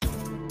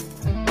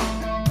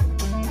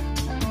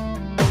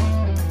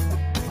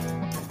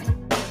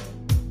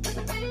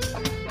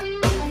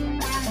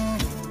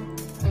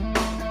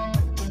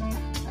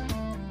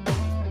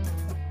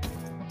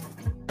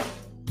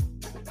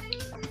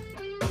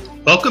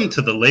Welcome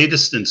to the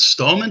latest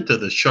installment of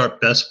the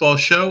Sharp Best Ball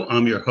Show.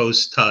 I'm your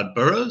host, Todd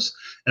Burrows,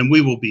 and we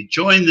will be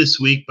joined this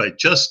week by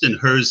Justin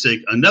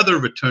Herzig, another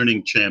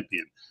returning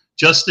champion.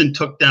 Justin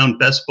took down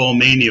Best Ball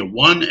Mania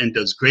 1 and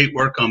does great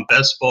work on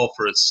Best Ball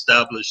for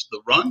Establish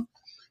the Run.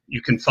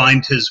 You can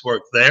find his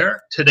work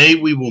there. Today,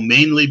 we will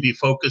mainly be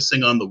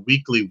focusing on the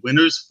weekly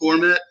winners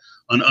format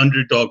on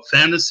Underdog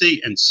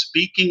Fantasy. And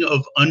speaking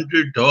of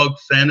Underdog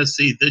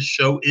Fantasy, this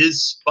show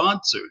is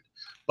sponsored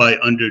by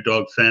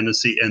Underdog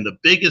Fantasy and the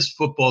biggest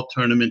football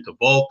tournament of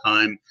all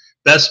time,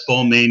 Best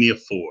Ball Mania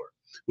 4,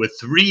 with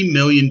 $3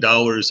 million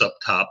up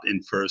top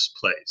in first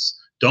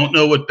place. Don't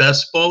know what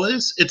Best Ball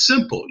is? It's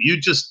simple. You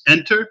just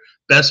enter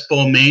Best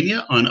Ball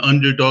Mania on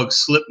Underdog's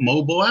Slip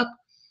mobile app,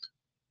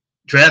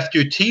 draft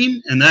your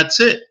team, and that's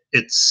it.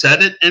 It's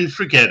set it and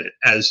forget it.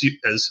 As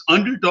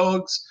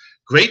Underdog's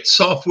great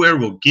software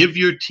will give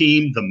your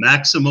team the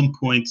maximum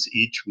points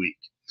each week.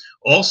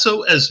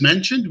 Also, as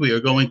mentioned, we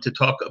are going to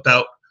talk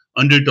about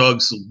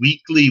Underdog's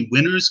weekly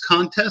winners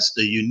contest,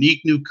 a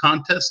unique new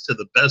contest to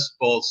the best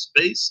ball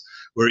space,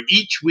 where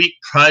each week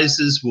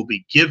prizes will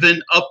be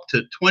given up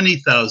to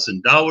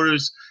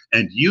 $20,000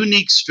 and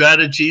unique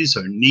strategies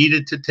are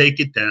needed to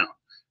take it down.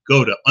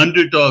 Go to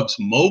Underdog's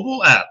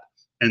mobile app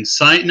and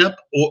sign up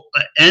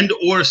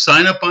or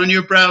sign up on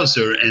your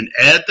browser and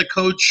add the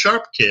code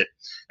SHARPKIT,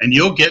 and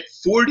you'll get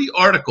 40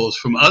 articles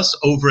from us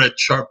over at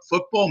Sharp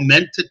Football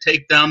meant to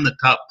take down the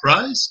top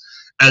prize,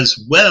 as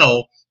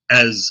well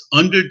as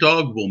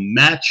Underdog will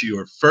match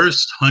your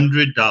first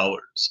 $100.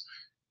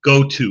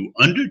 Go to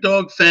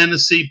Underdog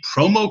Fantasy,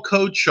 promo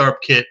code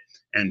SHARPKIT,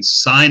 and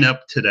sign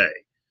up today.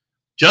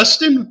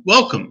 Justin,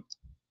 welcome.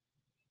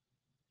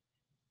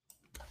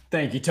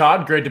 Thank you,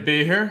 Todd. Great to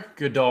be here.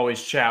 Good to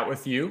always chat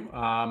with you.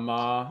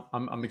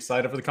 I'm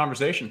excited for the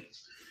conversation.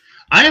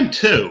 I am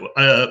too.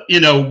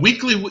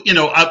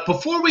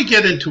 Before we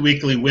get into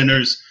weekly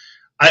winners,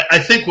 I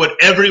think what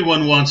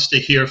everyone wants to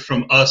hear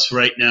from us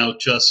right now,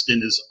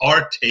 Justin, is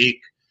our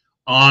take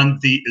on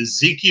the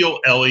Ezekiel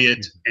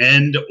Elliott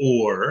and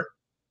or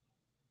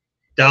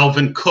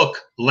Dalvin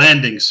Cook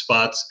landing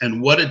spots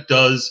and what it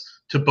does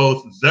to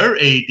both their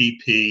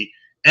ADP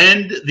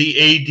and the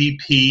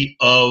ADP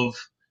of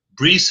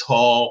Breece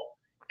Hall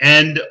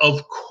and,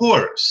 of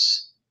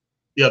course,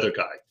 the other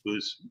guy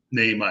whose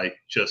name I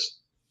just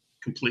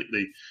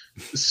completely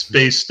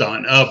spaced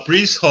on,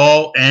 Breece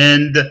Hall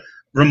and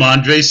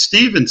Ramondre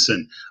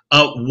Stevenson.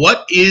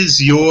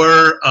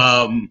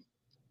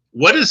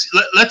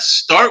 Let's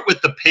start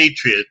with the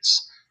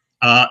Patriots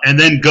and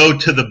then go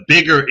to the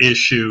bigger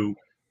issue,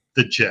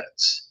 the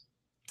Jets.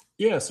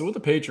 Yeah, so with the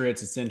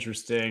Patriots, it's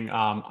interesting.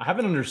 I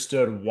haven't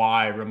understood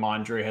why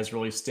Ramondre has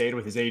really stayed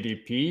with his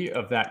ADP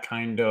of that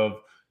kind of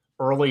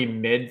early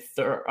mid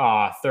third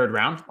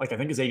round. Like I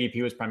think his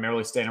ADP was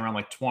primarily staying around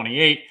like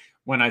 28.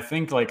 When I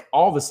think like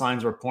all the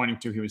signs were pointing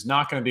to he was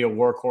not going to be a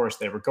workhorse.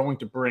 They were going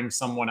to bring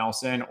someone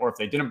else in, or if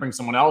they didn't bring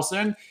someone else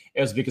in,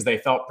 it was because they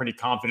felt pretty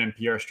confident in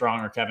Pierre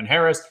Strong or Kevin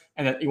Harris,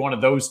 and that one of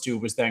those two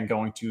was then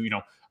going to,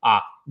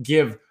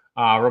 give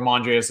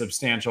Ramondre a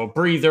substantial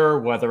breather,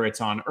 whether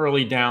it's on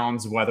early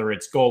downs, whether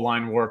it's goal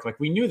line work. Like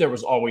we knew there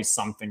was always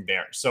something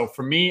there. So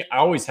for me, I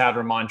always had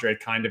Ramondre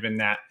kind of in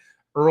that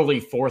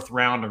early fourth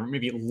round or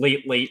maybe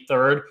late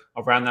third,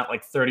 around that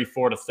like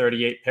 34 to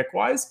 38 pick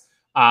wise.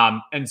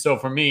 And so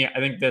for me, I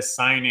think this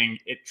signing,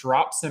 it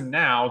drops him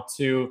now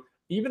to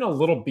even a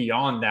little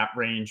beyond that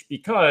range,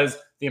 because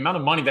the amount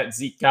of money that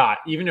Zeke got,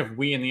 even if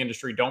we in the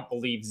industry don't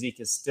believe Zeke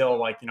is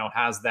still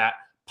has that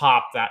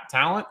pop, that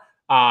talent,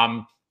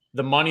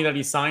 the money that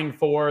he signed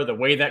for, the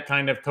way that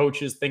kind of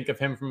coaches think of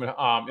him from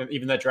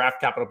even the draft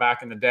capital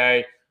back in the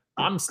day,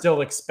 I'm still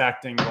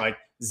expecting like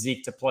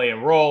Zeke to play a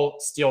role,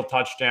 steal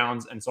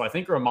touchdowns. And so I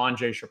think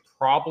Ramondre should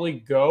probably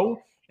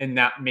go in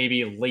that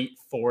maybe late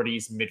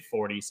 40s, mid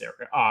 40s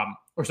area.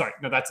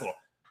 That's a little.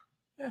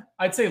 Yeah,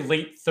 I'd say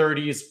late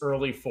 30s,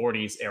 early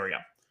 40s area.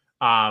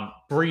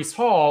 Breece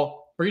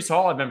Hall,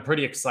 I've been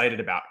pretty excited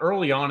about.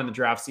 Early on in the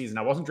draft season,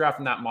 I wasn't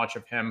drafting that much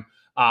of him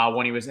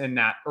when he was in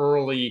that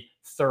early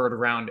third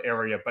round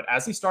area. But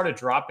as he started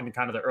dropping to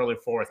kind of the early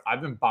fourth, I've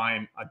been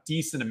buying a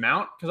decent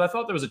amount because I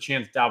thought there was a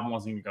chance Dalvin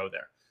wasn't going to go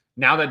there.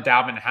 Now that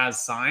Dalvin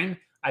has signed,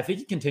 I think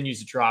he continues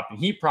to drop, and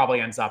he probably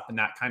ends up in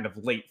that kind of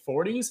late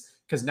 40s.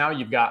 Because now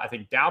you've got, I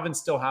think Dalvin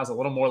still has a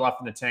little more left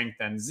in the tank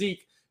than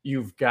Zeke.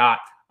 You've got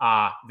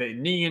the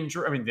knee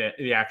injury,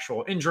 the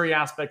actual injury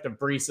aspect of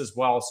Breece as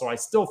well. So I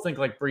still think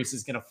like Breece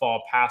is going to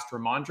fall past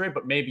Ramondre,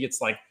 but maybe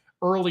it's like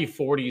early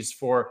 40s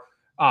for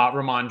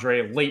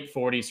Ramondre, late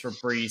 40s for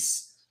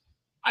Breece.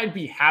 I'd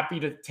be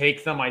happy to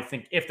take them, I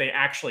think, if they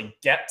actually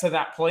get to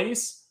that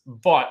place.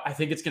 But I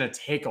think it's going to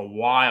take a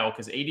while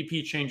because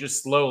ADP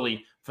changes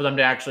slowly for them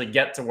to actually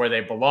get to where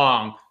they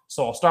belong.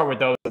 So I'll start with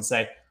those and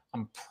say,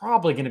 I'm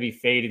probably going to be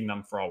fading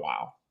them for a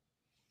while.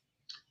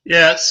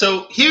 Yeah,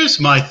 so here's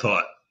my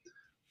thought.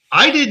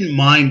 I didn't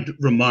mind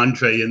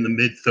Ramondre in the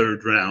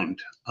mid-third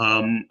round,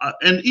 and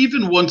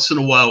even once in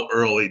a while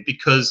early,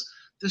 because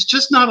there's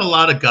just not a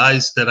lot of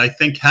guys that I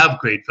think have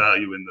great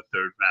value in the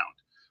third round.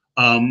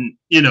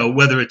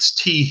 Whether it's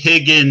T.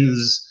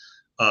 Higgins,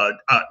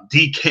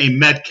 DK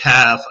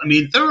Metcalf. I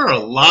mean, there are a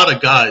lot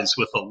of guys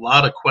with a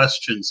lot of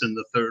questions in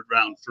the third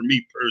round for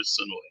me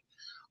personally.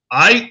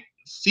 I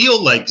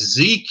feel like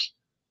Zeke,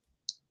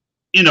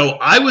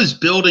 I was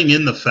building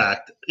in the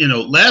fact,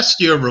 last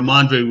year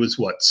Ramondre was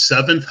what,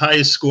 seventh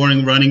highest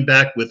scoring running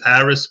back with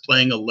Harris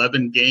playing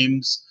 11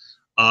 games.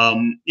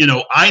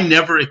 I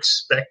never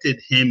expected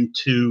him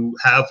to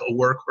have a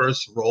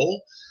workhorse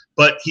role,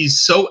 but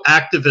he's so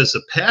active as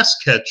a pass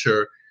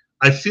catcher.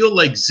 I feel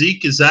like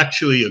Zeke is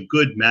actually a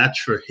good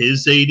match for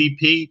his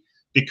ADP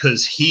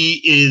because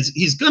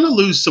he's going to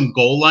lose some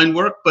goal line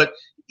work, but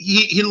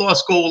he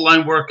lost goal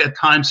line work at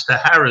times to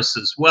Harris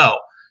as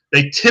well.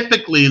 They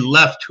typically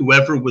left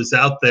whoever was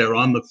out there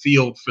on the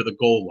field for the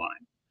goal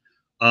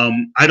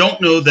line. I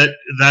don't know that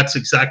that's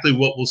exactly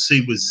what we'll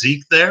see with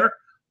Zeke there.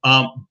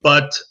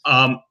 But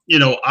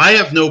I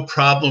have no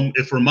problem.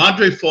 If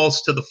Ramondre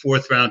falls to the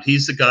fourth round,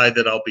 he's the guy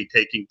that I'll be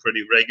taking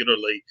pretty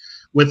regularly.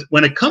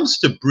 When it comes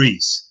to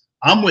Brees,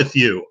 I'm with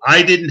you.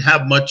 I didn't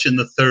have much in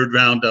the third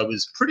round. I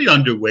was pretty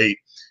underweight.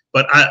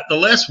 But the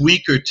last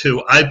week or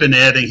two, I've been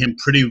adding him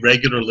pretty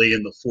regularly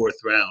in the fourth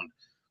round.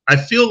 I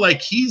feel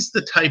like he's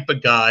the type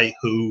of guy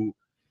who,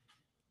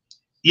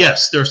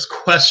 yes, there's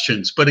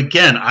questions. But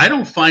again, I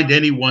don't find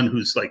anyone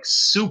who's like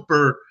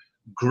super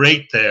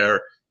great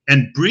there.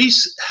 And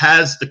Brees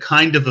has the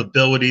kind of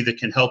ability that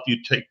can help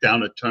you take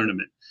down a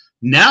tournament.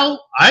 Now,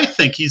 I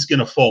think he's going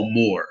to fall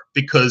more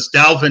because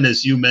Dalvin,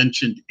 as you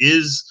mentioned,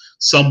 is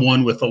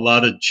someone with a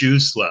lot of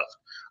juice left.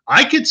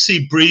 I could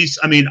see Brees.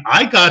 I mean,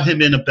 I got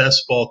him in a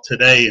best ball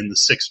today in the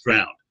sixth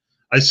round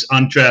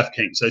on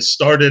DraftKings. I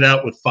started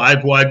out with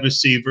 5 wide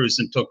receivers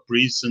and took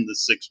Brees in the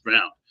sixth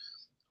round.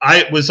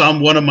 I was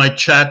on one of my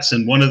chats,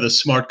 and one of the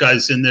smart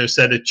guys in there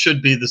said it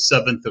should be the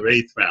 7th or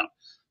 8th round.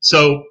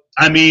 So,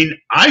 I mean,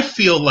 I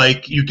feel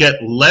like you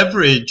get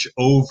leverage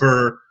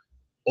over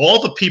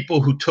all the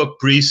people who took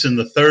Brees in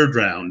the third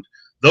round.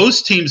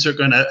 Those teams are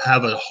going to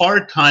have a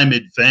hard time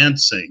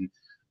advancing,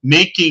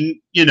 making,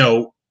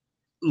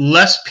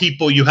 less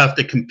people you have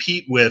to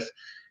compete with.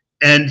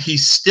 And he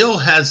still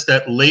has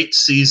that late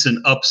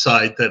season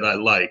upside that I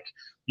like.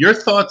 Your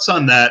thoughts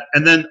on that?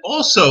 And then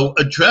also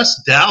address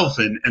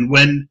Dalvin and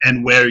when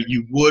and where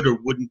you would or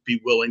wouldn't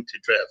be willing to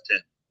draft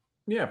him.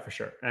 Yeah, for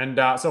sure. And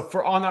so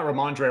on that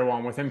Ramondre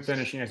one, with him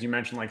finishing, as you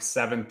mentioned, like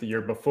 7th the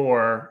year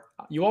before,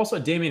 you also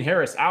had Damian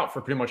Harris out for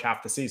pretty much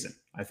half the season.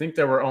 I think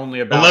there were only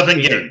about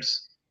 11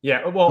 games.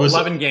 Yeah, well,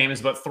 11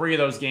 games, but 3 of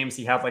those games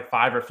he had like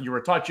 5 or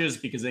fewer touches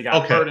because they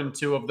got hurt in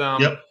 2 of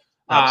them. Yep.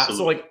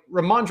 So like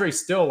Ramondre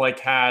still like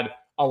had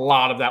a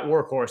lot of that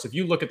workhorse. If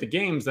you look at the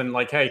games, then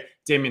like, hey,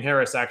 Damian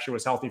Harris actually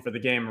was healthy for the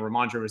game and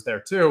Ramondre was there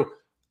too.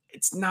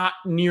 It's not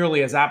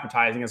nearly as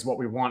appetizing as what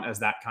we want as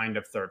that kind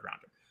of third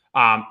rounder.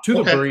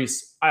 The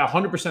Brees, I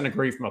 100%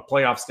 agree from a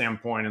playoff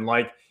standpoint. And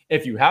like,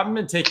 if you haven't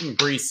been taking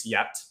Brees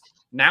yet,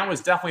 now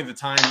is definitely the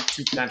time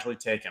to potentially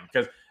take him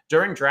because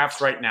during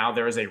drafts right now,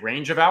 there is a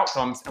range of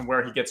outcomes and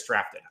where he gets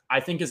drafted. I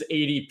think his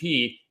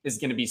ADP is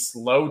going to be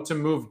slow to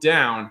move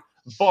down,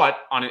 but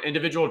on an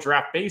individual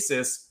draft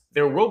basis,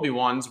 there will be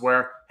ones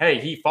where, hey,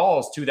 he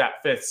falls to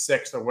that 5th,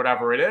 6th, or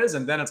whatever it is.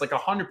 And then it's like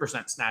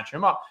 100% snatch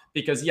him up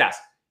because yes,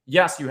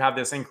 you have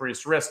this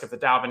increased risk of the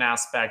Dalvin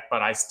aspect,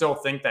 but I still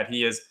think that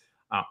he is,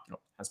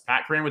 as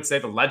Pat Green would say,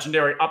 the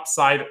legendary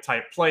upside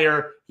type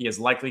player. He is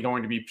likely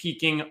going to be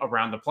peaking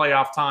around the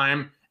playoff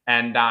time.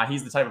 And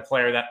he's the type of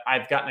player that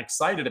I've gotten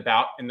excited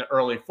about in the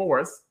early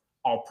 4th.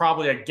 I'll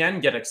probably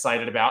again get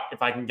excited about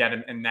if I can get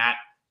him in that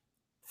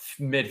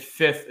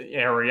mid-5th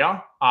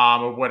area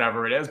or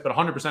whatever it is. But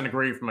 100%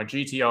 agree from a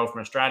GTO,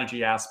 from a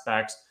strategy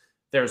aspects,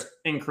 there's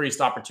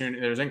increased opportunity,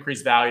 there's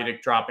increased value to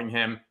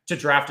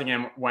drafting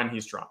him when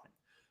he's dropping.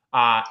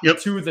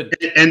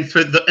 And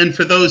for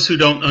those who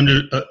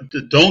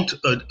don't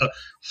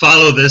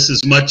follow this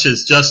as much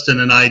as Justin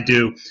and I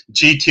do,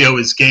 GTO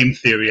is game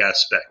theory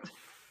aspect.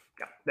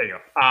 Yeah, there you go.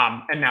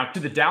 And now to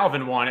the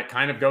Dalvin one, it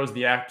kind of goes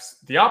the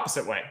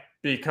opposite way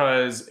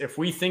because if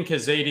we think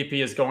his ADP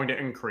is going to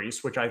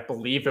increase, which I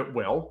believe it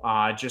will,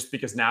 just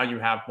because now you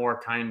have more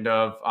kind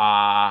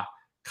of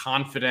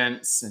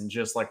confidence and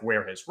just like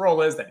where his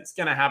role is, that he's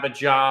going to have a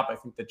job. I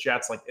think the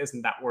Jets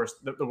isn't that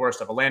the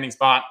worst of a landing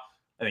spot.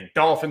 I think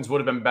Dolphins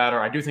would have been better.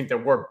 I do think there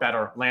were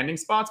better landing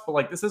spots,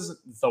 but this isn't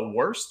the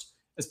worst,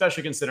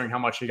 especially considering how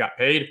much he got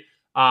paid.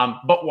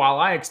 But while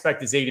I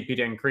expect his ADP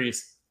to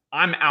increase,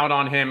 I'm out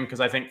on him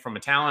because I think from a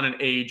talent and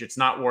age, it's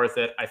not worth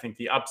it. I think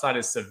the upside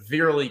is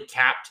severely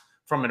capped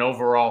from an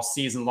overall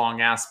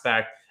season-long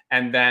aspect.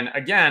 And then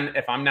again,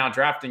 if I'm now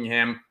drafting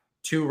him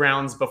 2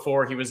 rounds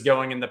before he was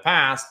going in the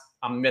past,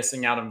 I'm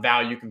missing out on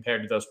value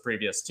compared to those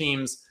previous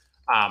teams.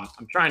 I'm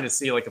trying to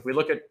see, if we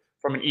look at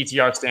from an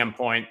ETR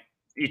standpoint,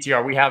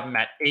 we have him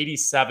at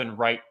 87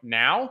 right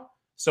now.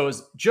 So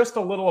it's just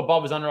a little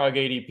above his underdog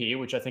ADP,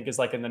 which I think is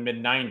in the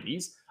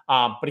mid-90s.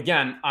 But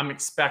again, I'm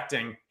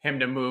expecting him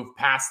to move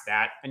past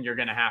that, and you're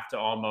going to have to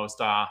almost,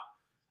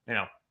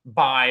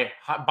 buy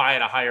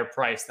at a higher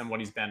price than what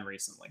he's been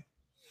recently.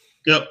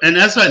 Yeah, and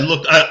as I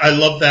look, I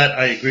love that.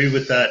 I agree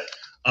with that.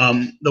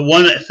 The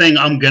one thing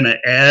I'm going to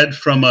add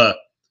from a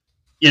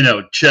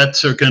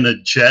Jets are going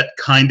to jet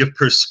kind of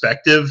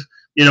perspective,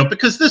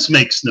 because this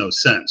makes no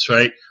sense,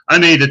 right? I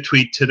made a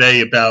tweet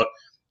today about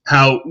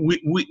how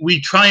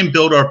we try and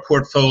build our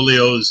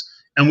portfolios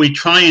and we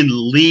try and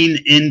lean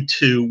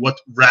into what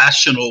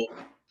rational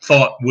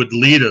thought would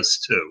lead us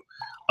to.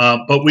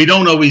 But we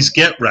don't always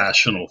get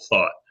rational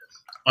thought.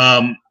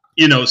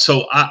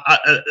 So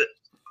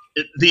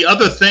the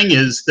other thing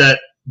is that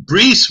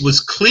Brees was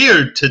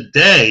cleared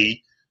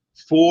today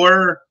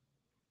for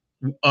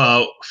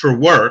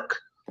work,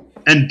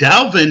 and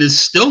Dalvin is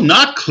still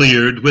not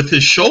cleared with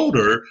his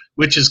shoulder,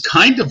 which is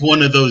kind of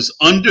one of those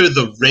under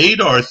the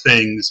radar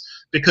things,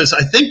 because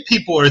I think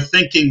people are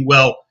thinking,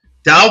 well,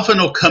 Dalvin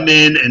will come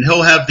in and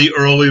he'll have the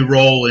early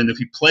role, and if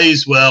he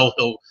plays well,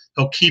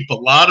 he'll keep a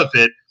lot of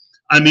it.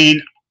 I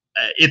mean,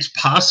 it's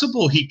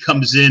possible he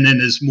comes in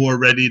and is more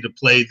ready to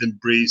play than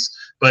Brees,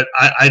 but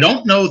I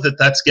don't know that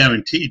that's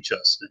guaranteed,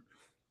 Justin.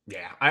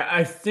 Yeah,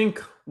 I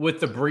think with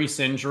the Brees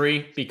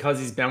injury, because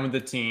he's been with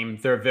the team,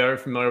 they're very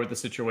familiar with the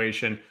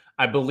situation.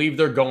 I believe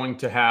they're going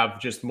to have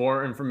just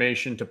more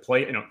information to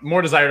play,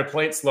 more desire to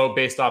play it slow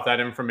based off that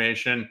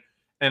information.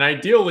 And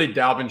ideally,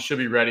 Dalvin should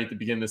be ready at the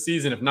beginning of the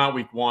season, if not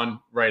week 1,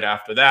 right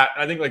after that.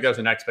 I think there's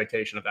an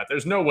expectation of that.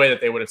 There's no way that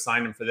they would have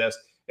signed him for this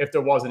if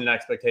there wasn't an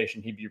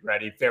expectation he'd be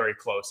ready very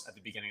close at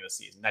the beginning of the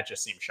season. That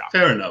just seems shocking.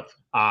 Fair enough.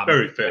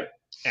 Very fair.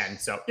 And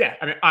so, yeah,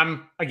 I mean,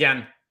 I'm,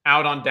 again,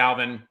 out on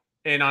Dalvin,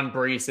 in on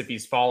Brees if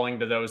he's falling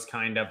to those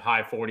kind of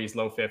high 40s,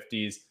 low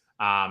 50s.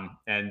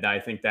 And I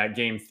think that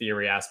game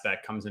theory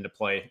aspect comes into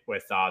play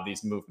with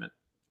these movement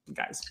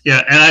guys.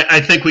 Yeah, and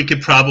I think we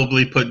could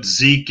probably put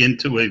Zeke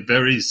into a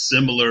very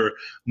similar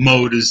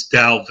mode as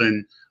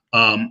Dalvin,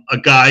 a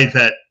guy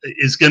that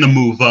is going to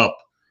move up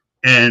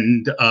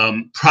and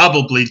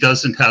probably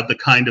doesn't have the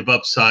kind of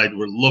upside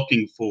we're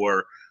looking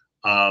for.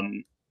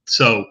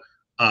 So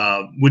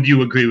would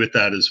you agree with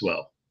that as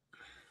well?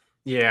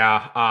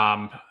 Yeah,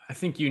 I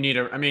think you need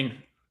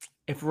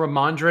if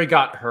Ramondre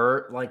got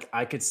hurt, like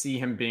I could see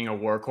him being a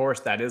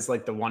workhorse. That is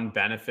like the one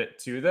benefit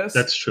to this.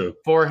 That's true.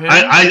 For him.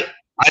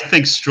 I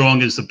think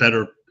Strong is the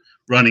better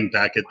running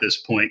back at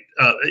this point.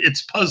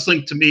 It's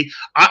puzzling to me.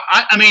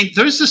 I mean,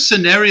 there's a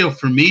scenario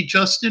for me,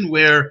 Justin,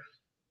 where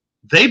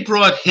they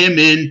brought him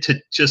in to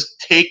just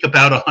take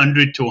about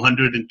 100 to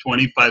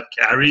 125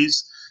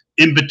 carries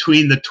in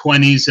between the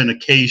 20s and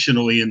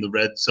occasionally in the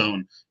red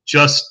zone.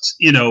 Just,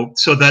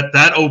 so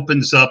that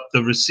opens up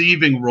the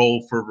receiving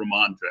role for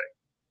Ramondre.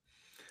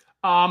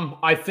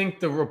 I think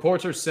the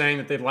reports are saying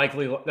that they'd like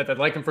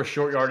him for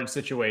short yardage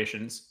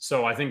situations.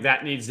 So I think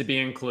that needs to be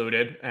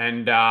included.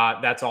 And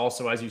that's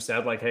also, as you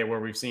said, like, hey, where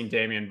we've seen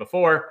Damian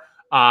before.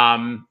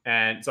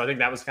 And so I think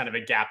that was kind of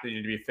a gap that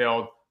needed to be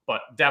filled.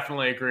 But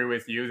definitely agree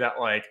with you that,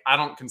 like, I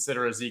don't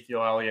consider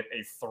Ezekiel Elliott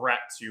a threat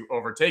to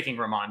overtaking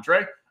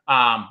Ramondre.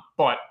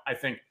 But I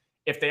think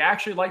if they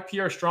actually like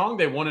Pierre Strong,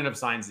 they wouldn't have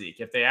signed Zeke.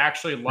 If they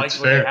actually liked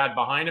what they had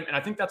behind him, and I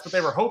think that's what they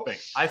were hoping.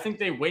 I think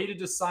they waited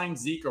to sign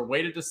Zeke or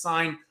waited to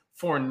sign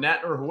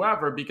Fournette or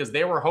whoever because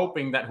they were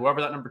hoping that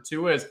whoever that number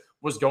 2 is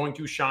was going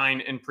to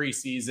shine in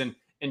preseason,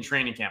 in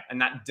training camp, and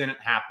that didn't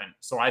happen.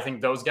 So I think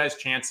those guys'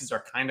 chances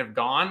are kind of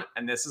gone,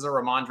 and this is a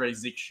Ramondre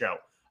Zeke show.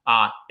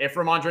 If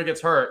Ramondre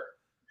gets hurt,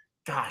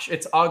 gosh,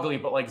 it's ugly,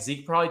 but like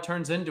Zeke probably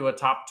turns into a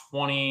top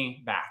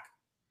 20 back.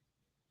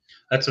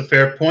 That's a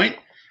fair point.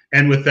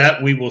 And with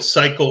that, we will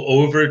cycle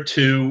over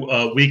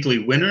to weekly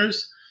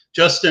winners.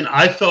 Justin,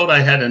 I felt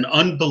I had an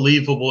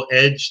unbelievable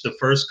edge the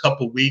first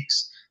couple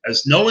weeks,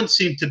 as no one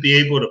seemed to be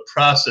able to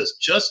process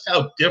just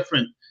how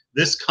different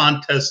this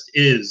contest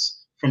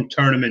is from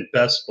tournament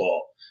best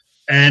ball.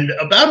 And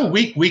about a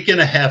week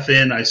and a half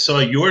in, I saw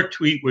your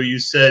tweet where you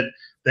said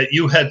that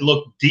you had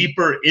looked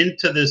deeper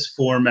into this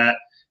format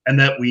and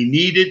that we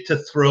needed to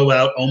throw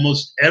out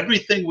almost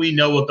everything we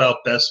know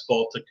about best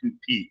ball to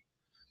compete.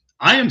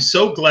 I am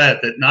so glad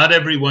that not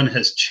everyone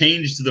has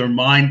changed their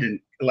mind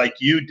like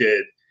you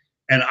did.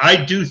 And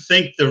I do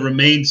think there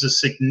remains a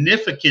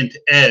significant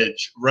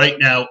edge right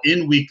now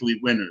in weekly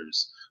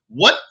winners.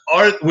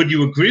 Would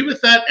you agree with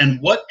that? And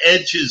what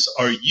edges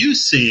are you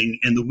seeing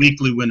in the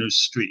weekly winners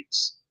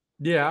streets?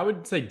 Yeah, I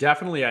would say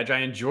definitely edge. I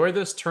enjoy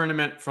this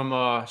tournament from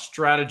a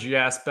strategy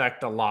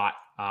aspect a lot.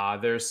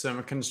 There's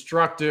some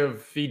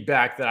constructive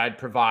feedback that I'd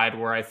provide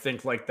where I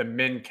think like the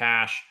min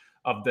cash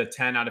of the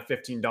 $10 out of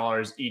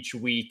 $15 each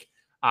week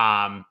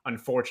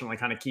unfortunately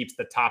kind of keeps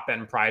the top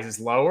end prizes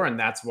lower, and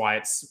that's why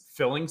it's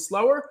filling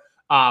slower.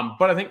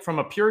 But I think from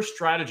a pure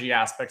strategy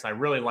aspects, I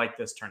really like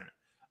this tournament.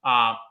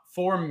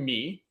 For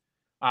me,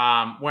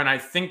 when I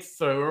think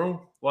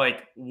through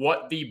like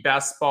what the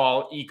best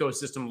ball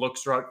ecosystem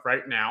looks like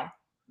right now,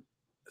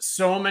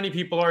 so many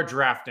people are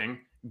drafting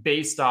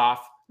based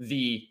off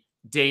the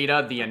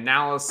data, the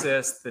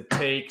analysis, the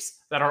takes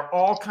that are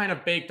all kind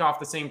of baked off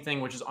the same thing,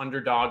 which is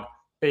underdog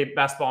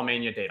best ball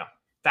mania data.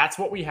 That's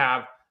what we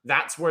have.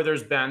 That's where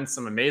there's been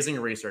some amazing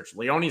research.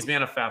 Leone's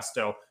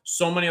manifesto,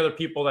 so many other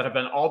people that have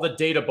been all the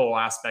data bowl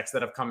aspects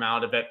that have come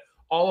out of it,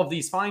 all of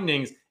these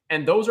findings.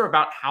 And those are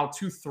about how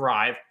to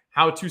thrive,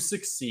 how to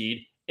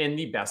succeed in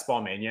the best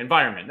ball mania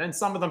environment. And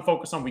some of them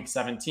focus on week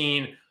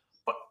 17.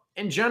 But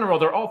in general,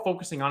 they're all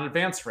focusing on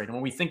advance rate. And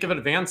when we think of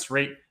advance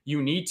rate,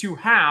 you need to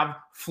have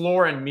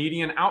floor and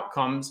median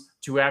outcomes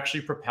to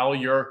actually propel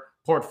your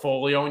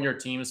portfolio and your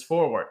teams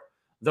forward.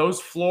 Those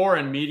floor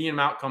and median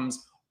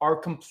outcomes are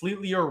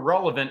completely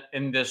irrelevant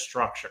in this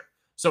structure.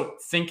 So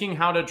thinking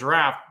how to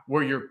draft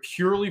where you're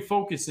purely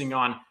focusing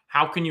on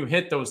how can you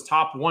hit those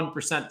top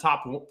 1%,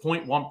 top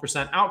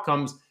 0.1%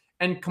 outcomes,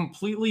 and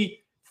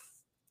completely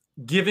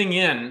giving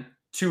in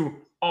to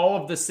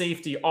all of the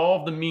safety, all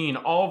of the mean,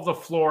 all of the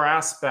floor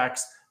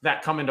aspects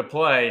that come into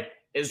play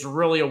is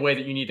really a way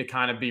that you need to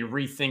kind of be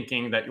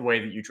rethinking that way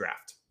that you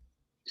draft.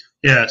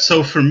 Yeah.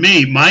 So for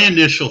me, my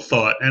initial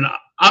thought, and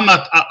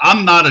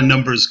I'm not a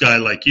numbers guy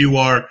like you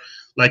are,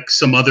 like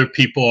some other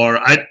people are.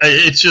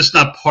 It's just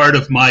not part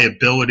of my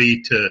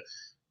ability to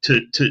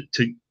do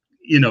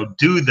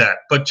that.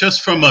 But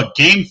just from a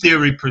game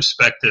theory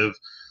perspective,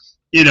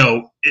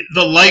 the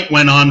light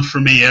went on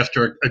for me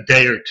after a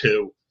day or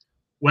two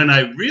when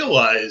I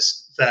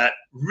realized that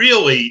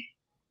really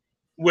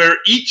where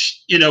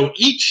each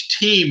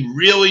team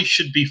really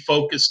should be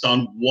focused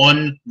on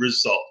one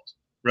result,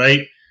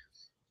 right?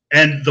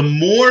 And the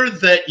more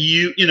that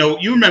you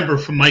remember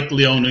from Mike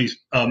Leone's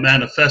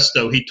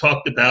manifesto, he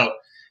talked about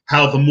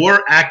how the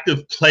more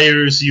active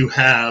players you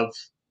have,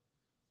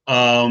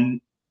 the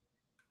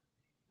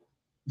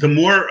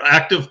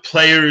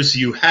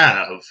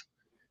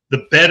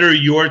better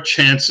your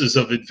chances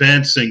of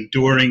advancing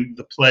during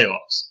the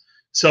playoffs.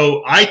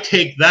 So I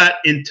take that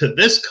into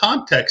this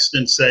context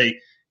and say,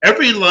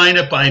 every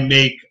lineup I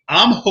make,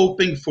 I'm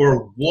hoping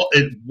for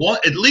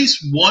at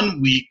least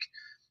 1 week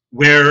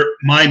where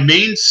my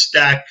main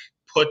stack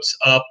puts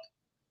up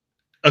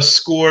a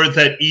score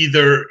that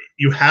either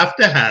you have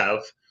to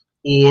have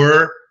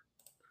or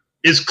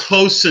is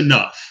close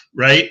enough,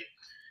 right?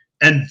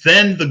 And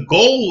then the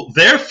goal,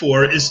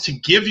 therefore, is to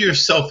give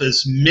yourself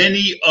as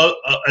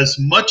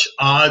much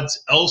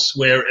odds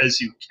elsewhere as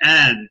you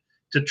can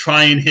to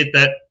try and hit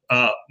that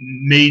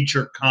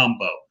major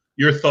combo.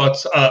 Your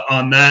thoughts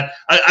on that?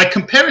 I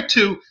compare it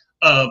to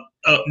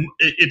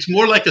it's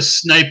more like a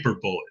sniper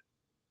bullet.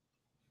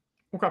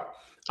 Okay.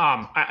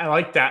 I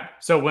like that.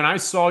 So when I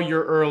saw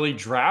your early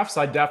drafts,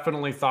 I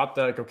definitely thought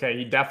that, okay,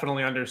 he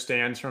definitely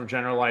understands from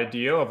general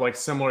idea of like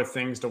similar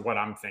things to what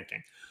I'm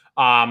thinking.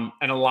 And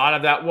a lot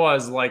of that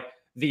was like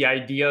the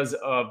ideas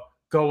of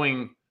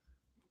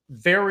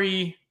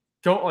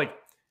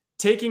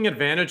taking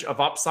advantage of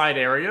upside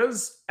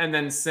areas and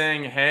then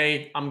saying,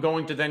 hey, I'm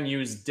going to then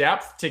use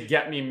depth to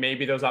get me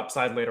maybe those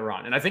upside later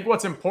on. And I think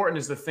what's important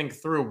is to think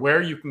through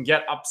where you can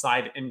get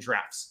upside in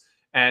drafts.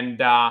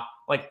 And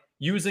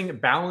using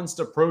balanced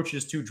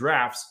approaches to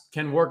drafts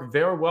can work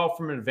very well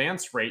from an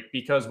advance rate,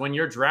 because when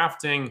you're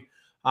drafting,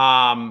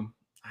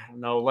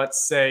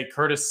 let's say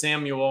Curtis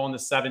Samuel in the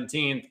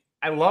 17th.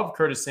 I love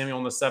Curtis Samuel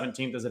in the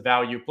 17th as a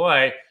value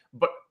play,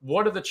 but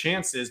what are the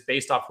chances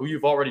based off who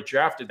you've already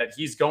drafted that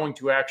he's going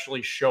to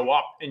actually show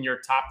up in your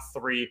top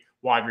 3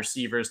 wide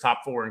receivers, top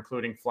 4,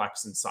 including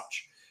flex and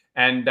such?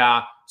 And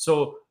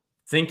so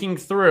thinking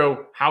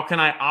through how can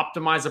I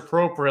optimize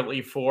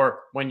appropriately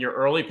for when your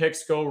early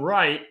picks go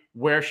right,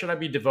 where should I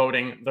be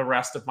devoting the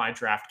rest of my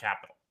draft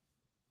capital?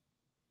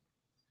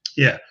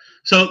 Yeah.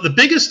 So the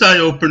biggest eye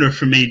opener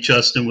for me,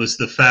 Justin, was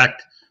the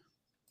fact,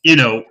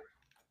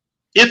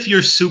 if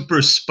you're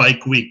super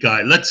spike week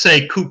guy, let's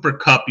say Cooper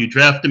Kupp, you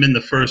draft him in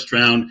the first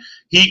round,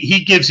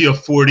 he gives you a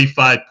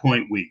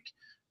 45-point week.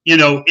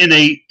 In a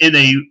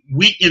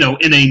week,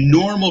 in a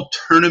normal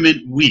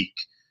tournament week,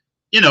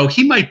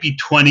 he might be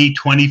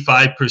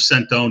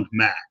 20-25% owned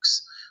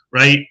max,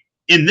 right?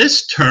 In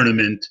this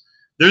tournament,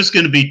 there's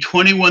going to be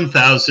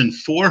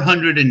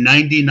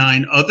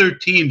 21,499 other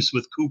teams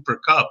with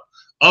Cooper Kupp,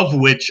 of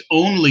which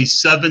only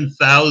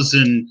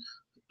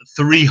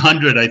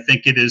 7,300, I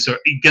think it is, are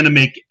going to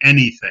make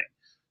anything.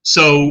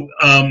 So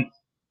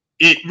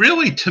it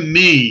really, to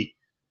me,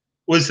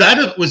 was that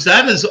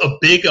as a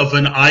big of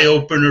an eye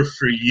opener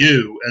for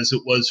you as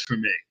it was for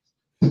me?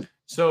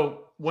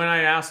 So when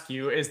I ask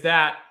you, is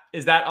that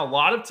a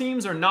lot of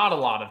teams or not a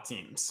lot of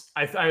teams?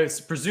 I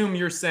presume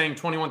you're saying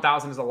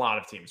 21,000 is a lot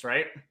of teams,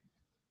 right?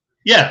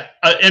 Yeah.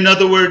 In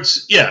other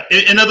words,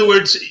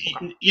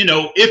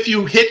 if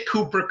you hit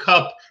Cooper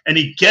Kupp and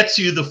he gets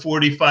you the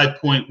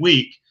 45-point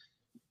week,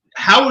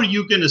 how are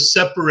you going to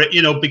separate,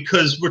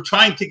 because we're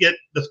trying to get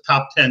the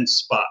top 10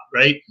 spot,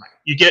 right?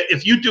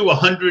 If you do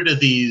 100 of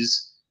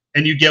these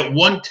and you get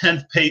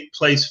 1/10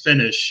 place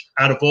finish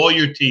out of all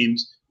your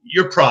teams,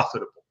 you're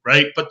profitable,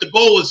 right? But the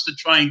goal is to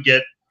try and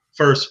get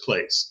first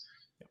place.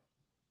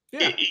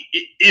 Yeah.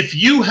 If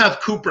you have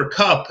Cooper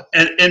Kupp,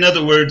 and in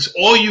other words,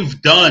 all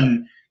you've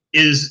done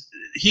is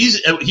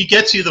he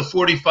gets you the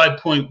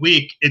 45-point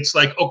week, it's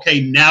like, okay,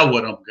 now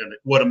what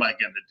am I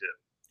gonna do?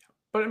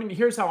 But I mean,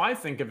 here's how I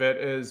think of it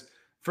is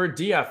for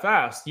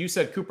DFS, you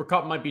said Cooper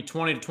Kupp might be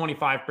 20 to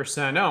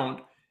 25%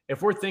 owned.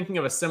 If we're thinking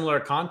of a similar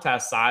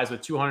contest size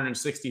with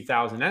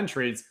 260,000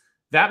 entries,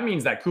 that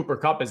means that Cooper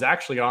Kupp is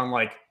actually on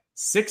like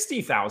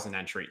 60,000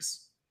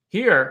 entries.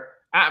 Here,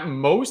 At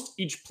most,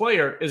 each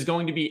player is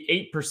going to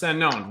be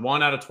 8% owned,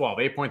 1 out of 12,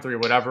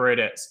 8.3, whatever it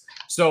is.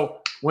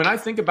 So when I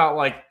think about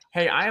like,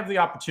 hey, I have the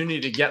opportunity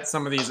to get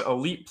some of these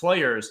elite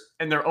players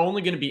and they're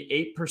only going to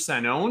be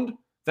 8% owned,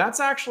 that's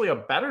actually a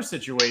better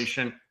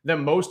situation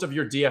than most of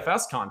your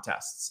DFS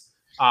contests.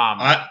 All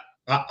right,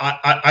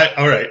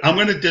 I'm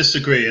going to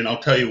disagree, and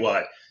I'll tell you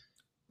why.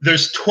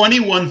 There's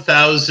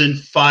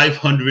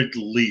 21,500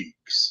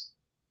 leagues.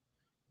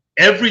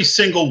 Every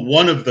single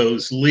one of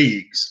those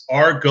leagues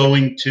are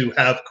going to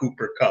have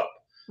Cooper Kupp.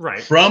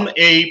 Right. From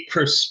a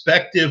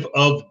perspective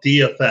of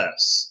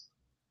DFS,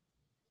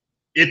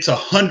 it's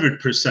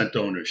 100%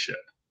 ownership.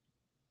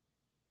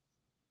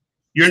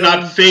 You're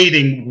not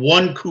fading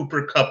one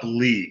Cooper Kupp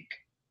league.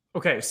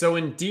 Okay, so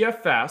in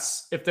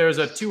DFS, if there's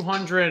a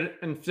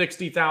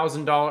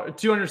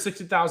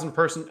 $260,000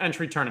 person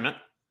entry tournament,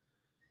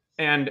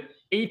 and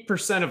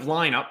 8% of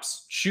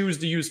lineups choose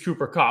to use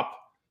Cooper Kupp,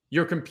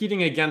 you're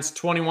competing against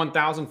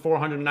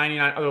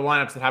 21,499 other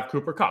lineups that have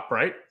Cooper Kupp,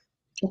 right?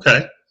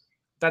 Okay.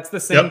 That's the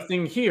same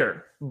thing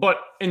here. But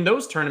in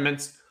those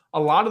tournaments, a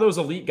lot of those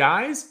elite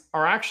guys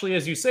are actually,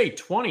 as you say,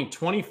 20,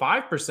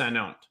 25%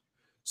 owned.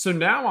 So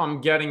now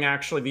I'm getting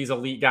actually these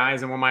elite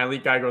guys, and when my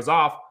elite guy goes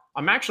off,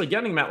 I'm actually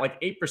getting them at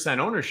like 8%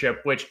 ownership,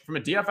 which from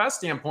a DFS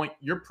standpoint,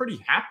 you're pretty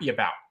happy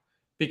about.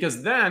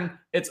 Because then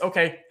it's,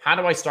 okay, how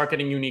do I start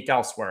getting unique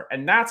elsewhere?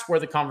 And that's where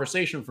the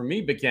conversation for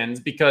me begins,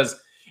 because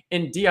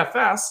in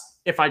DFS,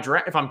 if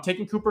I'm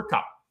taking Cooper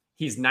Kupp,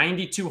 he's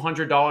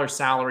 $9,200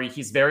 salary,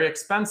 he's very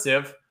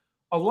expensive.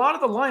 A lot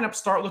of the lineups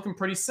start looking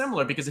pretty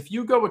similar, because if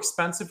you go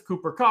expensive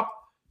Cooper Kupp,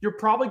 you're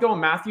probably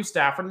going Matthew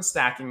Stafford and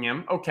stacking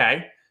him.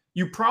 Okay.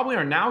 You probably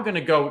are now going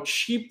to go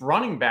cheap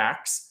running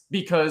backs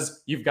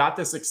because you've got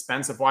this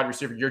expensive wide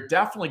receiver. You're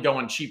definitely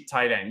going cheap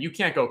tight end. You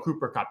can't go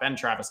Cooper Kupp and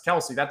Travis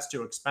Kelce. That's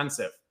too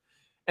expensive.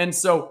 And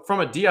so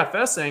from a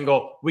DFS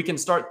angle, we can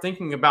start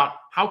thinking about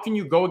how can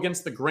you go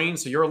against the grain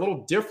so you're a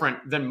little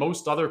different than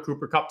most other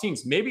Cooper Kupp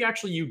teams. Maybe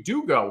actually you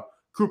do go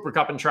Cooper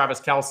Kupp and Travis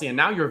Kelce, and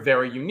now you're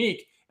very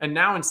unique. And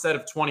now instead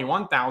of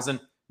 21,000,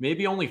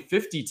 maybe only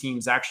 50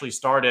 teams actually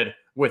started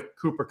with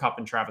Cooper Kupp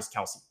and Travis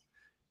Kelce.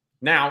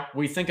 Now,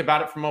 we think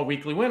about it from a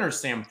weekly winner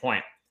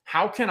standpoint.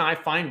 How can I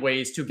find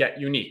ways to get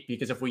unique?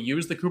 Because if we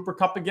use the Cooper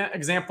Kupp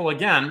example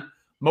again,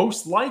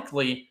 most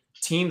likely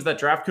teams that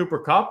draft Cooper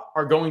Kupp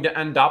are going to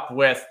end up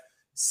with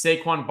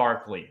Saquon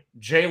Barkley,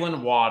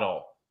 Jalen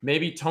Waddle,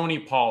 maybe Tony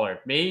Pollard,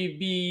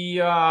 maybe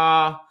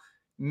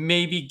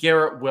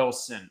Garrett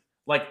Wilson.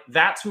 Like,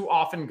 that's who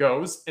often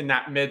goes in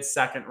that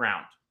mid-second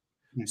round.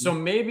 Mm-hmm. So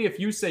maybe if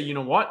you say, you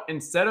know what,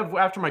 instead of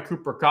after my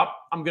Cooper Kupp,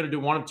 I'm going to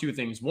do one of two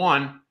things.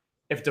 One,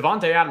 if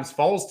Devontae Adams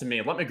falls to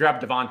me, let me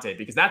grab Devontae,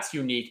 because that's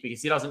unique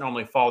because he doesn't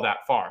normally fall that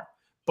far.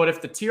 But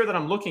if the tier that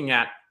I'm looking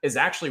at is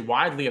actually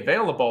widely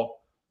available,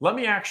 let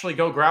me actually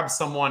go grab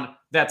someone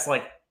that's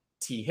like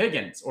T.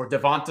 Higgins or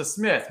Devonta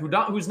Smith,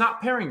 who's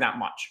not pairing that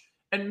much.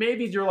 And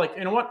maybe you're like,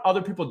 you know what,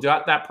 other people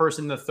got that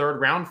person in the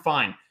third round,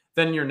 fine.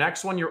 Then your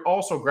next one, you're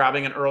also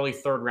grabbing an early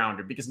third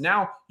rounder, because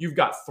now you've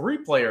got three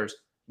players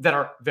that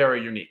are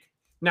very unique.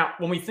 Now,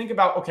 when we think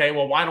about, okay,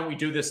 well, why don't we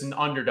do this in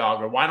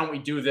underdog, or why don't we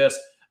do this,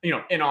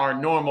 in our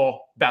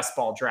normal best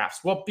ball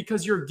drafts? Well,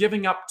 because you're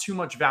giving up too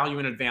much value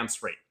in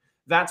advance rate.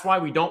 That's why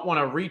we don't want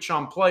to reach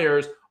on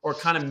players or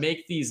kind of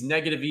make these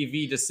negative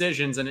EV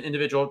decisions on an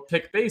individual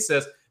pick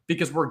basis,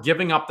 because we're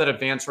giving up that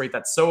advance rate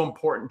that's so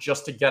important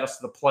just to get us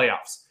to the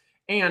playoffs.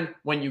 And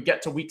when you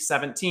get to week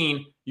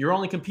 17, you're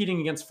only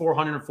competing against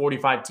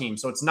 445 teams.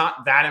 So it's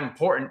not that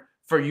important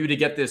for you to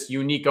get this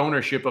unique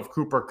ownership of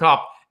Cooper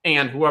Kupp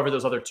and whoever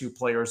those other two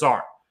players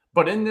are.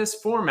 But in this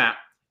format,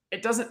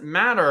 it doesn't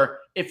matter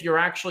if you're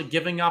actually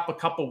giving up a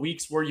couple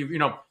weeks where you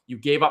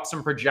gave up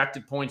some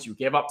projected points, you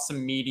gave up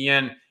some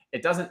median.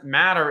 It doesn't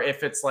matter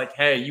if it's like,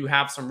 hey, you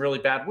have some really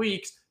bad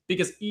weeks,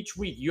 because each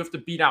week you have to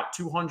beat out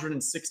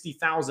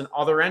 260,000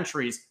 other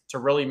entries to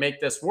really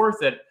make this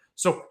worth it.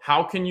 So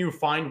how can you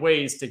find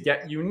ways to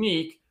get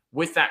unique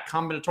with that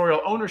combinatorial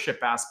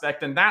ownership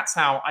aspect? And that's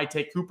how I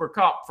take Cooper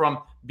Kupp from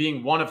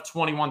being one of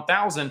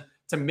 21,000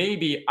 to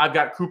maybe I've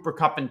got Cooper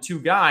Kupp and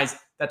two guys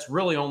that's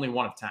really only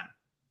one of 10.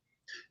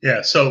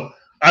 Yeah, so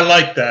I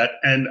like that,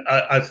 and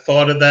I've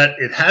thought of that.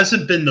 It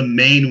hasn't been the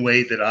main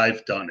way that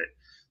I've done it.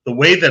 The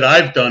way that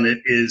I've done it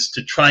is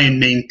to try and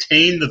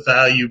maintain the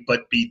value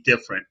but be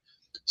different.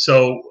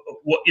 So,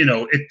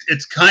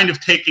 it's kind of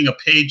taking a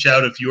page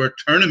out of your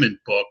tournament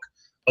book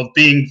of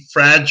being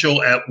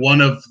fragile at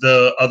one of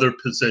the other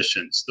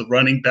positions, the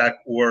running back.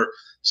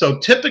 So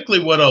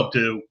typically what I'll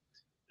do,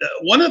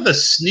 one of the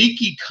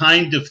sneaky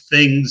kind of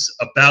things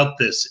about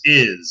this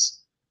is,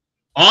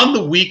 on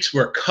the weeks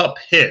where Kupp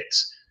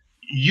hits,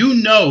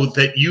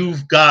 that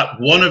you've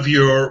got one of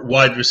your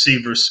wide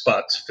receiver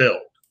spots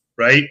filled,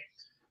 right?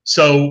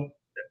 So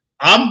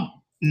I'm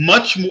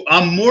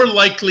more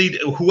likely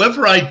to,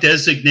 whoever I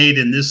designate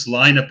in this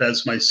lineup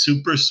as my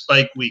super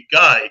spike week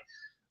guy,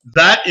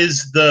 that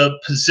is the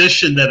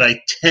position that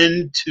I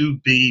tend to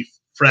be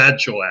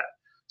fragile at.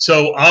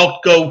 So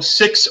I'll go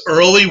 6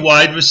 early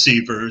wide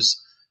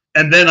receivers,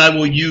 and then I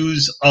will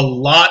use a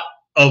lot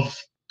of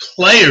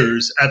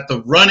players at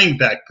the running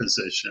back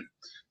position.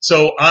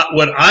 So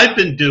what I've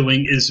been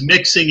doing is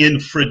mixing in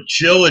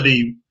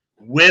fragility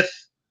with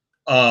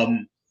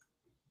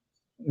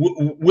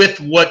with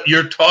what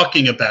you're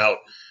talking about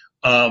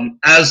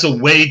as a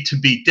way to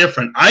be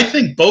different. I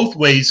think both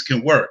ways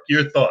can work.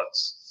 Your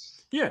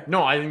thoughts? Yeah,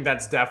 no, I think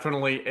that's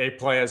definitely a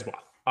play as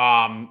well.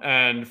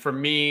 And for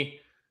me,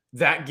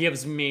 that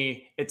gives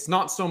me, it's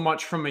not so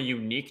much from a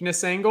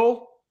uniqueness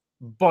angle,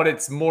 but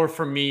it's more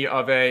for me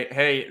of a,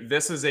 hey,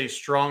 this is a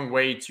strong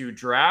way to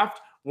draft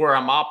where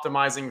I'm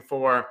optimizing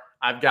for,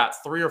 I've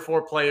got 3 or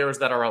 4 players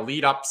that are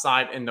elite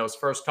upside in those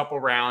first couple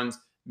rounds.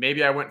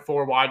 Maybe I went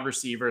 4 wide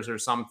receivers or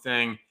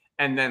something.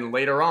 And then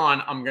later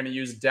on, I'm going to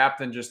use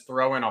depth and just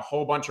throw in a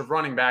whole bunch of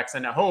running backs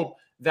and I hope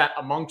that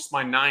amongst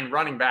my 9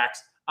 running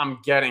backs, I'm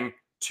getting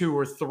 2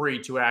 or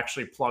 3 to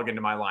actually plug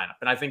into my lineup.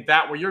 And I think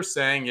that what you're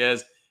saying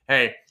is,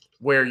 hey,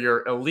 where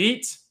you're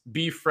elite,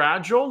 be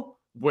fragile.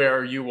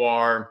 Where you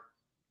are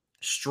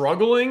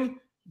struggling,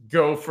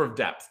 go for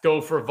depth, go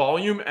for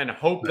volume, and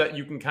hope that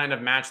you can kind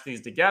of match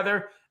these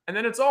together. And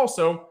then it's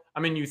also, I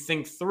mean, you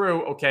think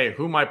through, okay,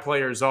 who my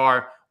players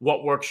are,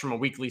 what works from a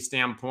weekly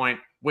standpoint,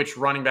 which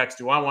running backs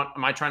do I want?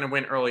 Am I trying to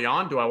win early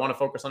on? Do I want to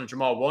focus on a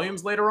Jamal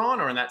Williams later on?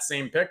 Or in that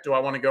same pick, do I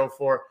want to go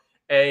for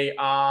a,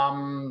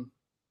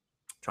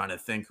 trying to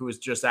think who is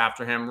just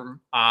after him?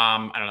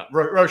 I don't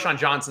know. Roshan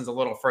Johnson's a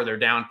little further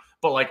down,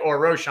 but like, or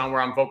Roshan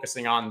where I'm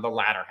focusing on the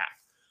latter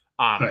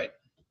half. Right.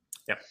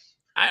 Yep.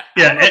 I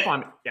don't know if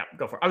I'm,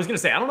 go for it. I was going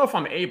to say, I don't know if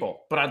I'm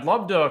able, but I'd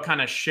love to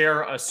kind of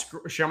share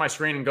my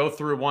screen and go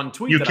through one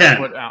tweet I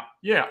put out.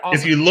 Yeah. Awesome.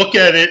 If you look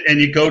at it and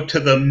you go to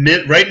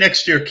the right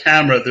next to your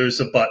camera, there's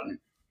a button.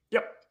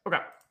 Yep. Okay.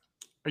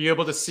 Are you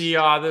able to see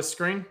this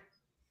screen?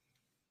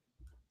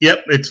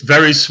 Yep. It's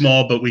very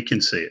small, but we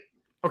can see it.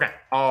 Okay.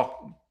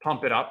 I'll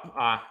pump it up.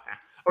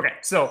 Okay.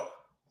 So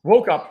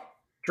woke up,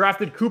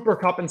 drafted Cooper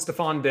Kupp and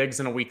Stephon Diggs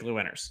in a weekly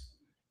winners.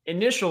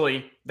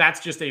 Initially, that's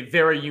just a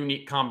very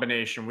unique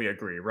combination. We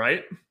agree,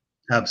 right?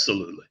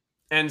 Absolutely.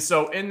 And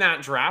so in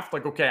that draft,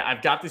 like, okay,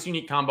 I've got this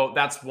unique combo.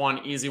 That's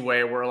one easy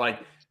way where like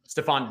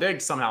Stephon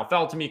Diggs somehow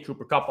fell to me.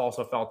 Cooper Kupp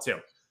also fell too.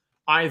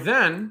 I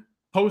then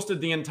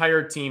posted the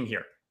entire team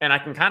here and I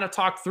can kind of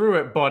talk through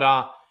it,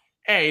 but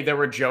there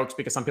were jokes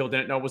because some people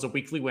didn't know it was a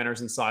weekly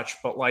winners and such,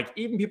 but like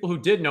even people who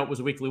did know it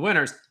was a weekly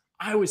winners,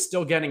 I was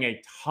still getting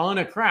a ton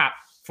of crap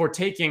for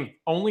taking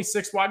only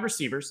 6 wide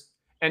receivers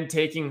and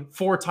taking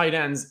 4 tight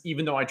ends,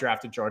 even though I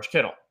drafted George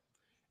Kittle.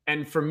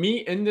 And for me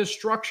in this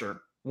structure,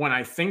 when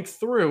I think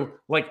through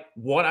like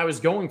what I was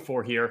going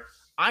for here,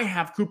 I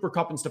have Cooper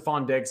Kupp and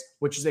Stephon Diggs,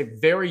 which is a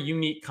very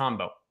unique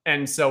combo.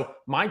 And so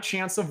my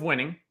chance of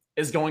winning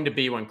is going to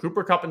be when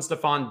Cooper Kupp and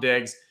Stephon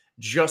Diggs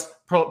just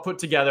put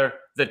together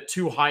the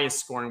 2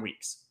 highest scoring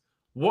weeks.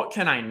 What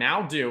can I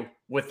now do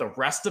with the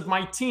rest of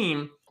my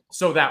team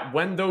so that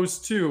when those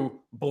 2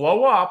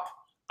 blow up,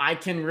 I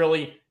can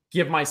really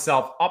give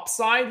myself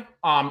upside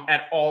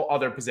at all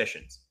other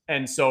positions.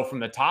 And so from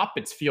the top,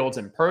 it's Fields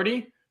and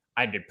Purdy.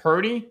 I did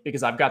Purdy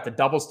because I've got the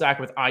double stack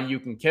with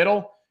Ayuk and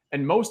Kittle.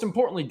 And most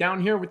importantly, down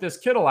here with this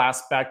Kittle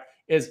aspect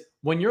is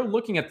when you're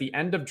looking at the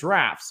end of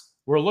drafts,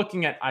 we're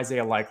looking at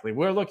Isaiah Likely.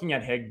 We're looking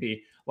at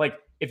Higbee. Like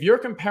if you're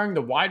comparing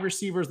the wide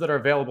receivers that are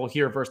available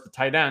here versus the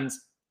tight ends,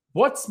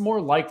 what's more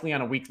likely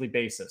on a weekly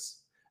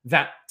basis?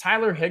 That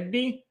Tyler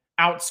Higbee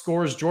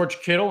outscores George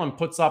Kittle and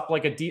puts up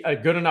like a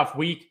good enough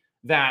week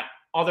that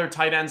other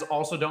tight ends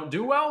also don't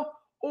do well,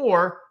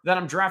 or that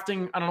I'm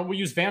drafting, I don't know, we'll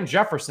use Van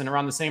Jefferson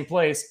around the same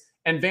place,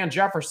 and Van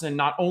Jefferson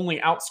not only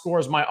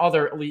outscores my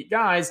other elite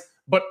guys,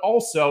 but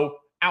also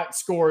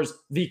outscores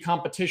the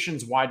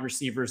competition's wide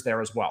receivers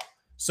there as well.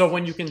 So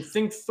when you can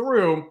think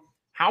through,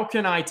 how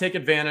can I take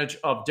advantage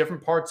of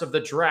different parts of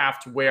the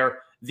draft where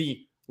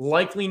the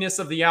likeliness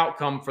of the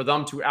outcome for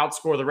them to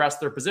outscore the rest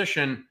of their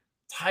position,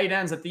 tight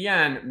ends at the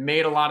end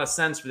made a lot of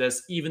sense for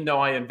this, even though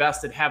I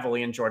invested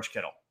heavily in George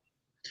Kittle.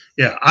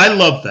 Yeah, I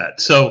love that.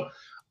 So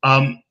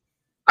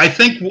I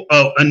think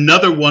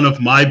another one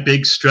of my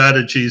big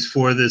strategies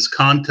for this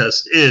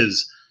contest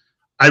is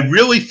I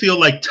really feel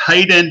like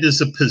tight end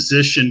is a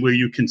position where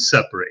you can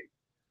separate,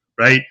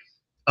 right?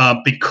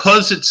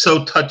 Because it's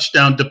so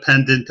touchdown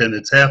dependent and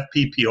it's half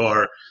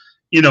PPR,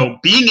 you know,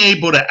 being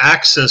able to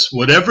access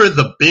whatever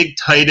the big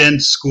tight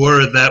end score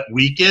of that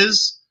week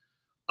is,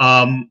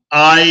 I'm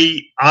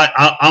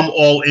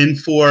all in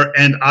for,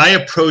 and I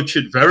approach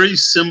it very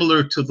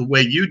similar to the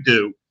way you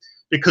do,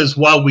 because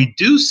while we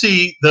do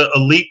see the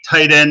elite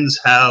tight ends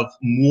have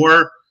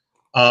more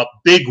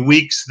big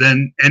weeks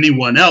than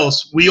anyone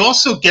else, we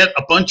also get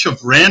a bunch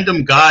of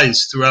random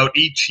guys throughout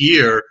each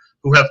year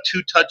who have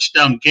 2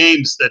 touchdown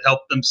games that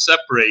help them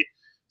separate.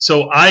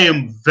 So I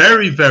am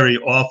very, very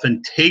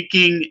often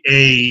taking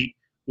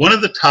one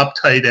of the top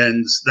tight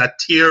ends, that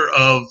tier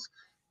of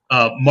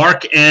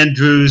Mark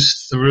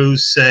Andrews through,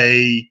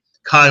 say,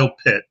 Kyle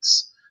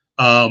Pitts.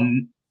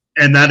 And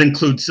that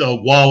includes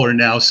Waller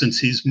now since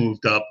he's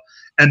moved up.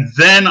 And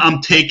then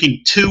I'm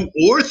taking 2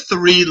 or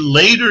 3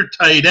 later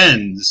tight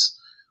ends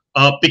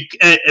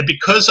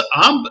Because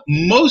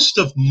most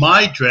of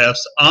my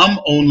drafts, I'm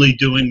only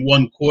doing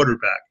one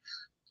quarterback.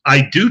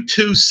 I do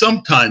two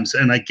sometimes,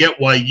 and I get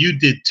why you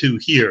did two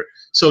here.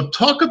 So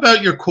talk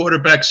about your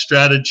quarterback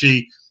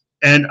strategy,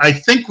 and I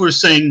think we're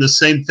saying the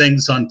same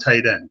things on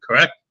tight end,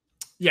 correct?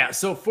 Yeah,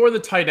 so for the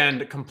tight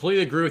end,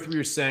 completely agree with what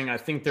you're saying. I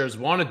think there's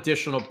one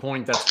additional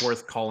point that's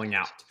worth calling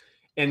out.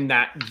 In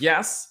that,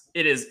 yes,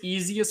 it is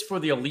easiest for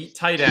the elite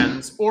tight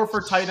ends or for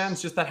tight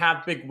ends just that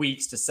have big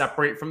weeks to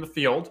separate from the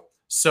field.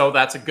 So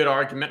that's a good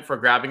argument for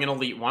grabbing an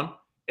elite one.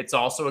 It's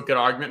also a good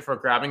argument for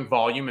grabbing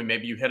volume, and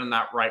maybe you hit on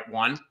that right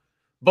one.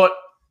 But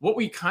what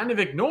we kind of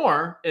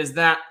ignore is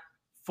that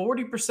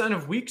 40%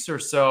 of weeks or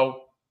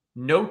so,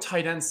 no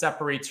tight end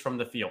separates from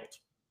the field.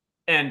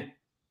 And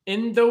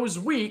in those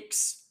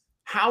weeks,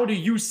 how do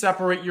you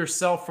separate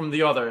yourself from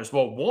the others?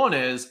 Well, one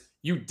is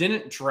you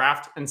didn't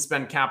draft and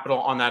spend capital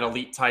on that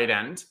elite tight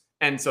end.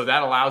 And so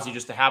that allows you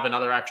just to have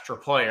another extra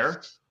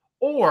player.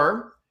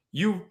 Or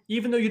you,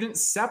 even though you didn't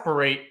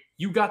separate,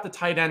 you got the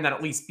tight end that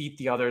at least beat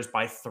the others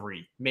by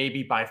 3,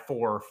 maybe by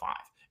 4 or 5.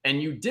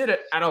 And you did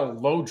it at a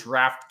low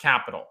draft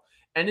capital.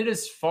 And it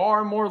is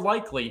far more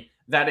likely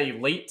that a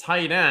late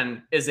tight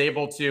end is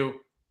able to,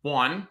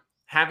 one,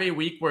 have a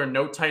week where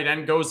no tight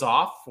end goes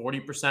off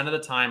 40% of the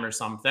time or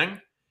something.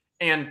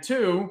 And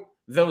 2,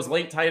 those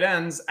late tight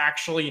ends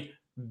actually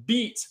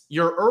beat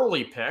your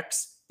early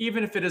picks,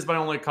 even if it is by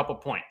only a couple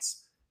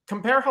points.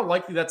 Compare how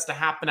likely that's to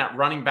happen at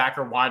running back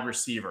or wide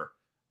receiver.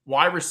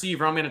 Wide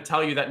receiver, I'm going to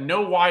tell you that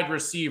no wide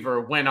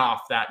receiver went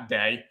off that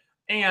day,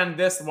 and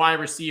this wide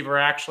receiver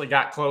actually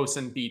got close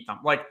and beat them.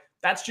 Like,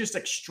 that's just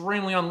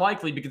extremely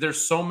unlikely because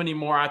there's so many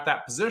more at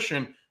that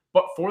position.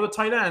 But for the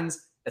tight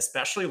ends,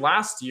 especially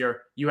last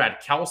year, you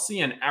had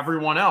Kelsey and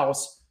everyone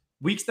else.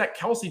 Weeks that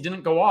Kelsey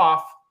didn't go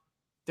off,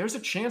 there's a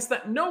chance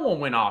that no one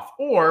went off.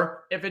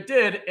 Or if it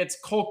did, it's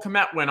Cole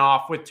Kmet went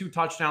off with 2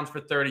 touchdowns for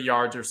 30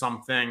 yards or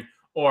something,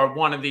 or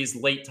one of these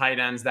late tight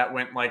ends that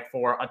went like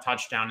for a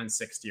touchdown in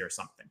 60 or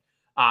something.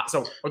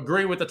 So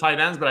agree with the tight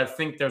ends, but I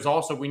think there's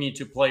also, we need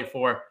to play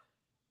for,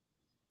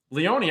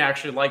 Leone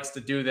actually likes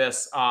to do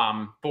this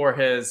for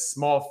his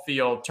small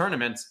field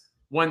tournaments.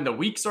 When the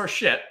weeks are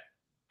shit,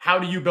 how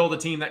do you build a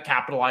team that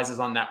capitalizes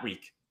on that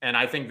week? And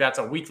I think that's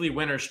a weekly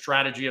winner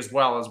strategy as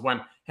well, as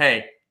when,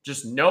 hey,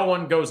 just no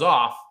one goes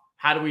off.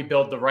 How do we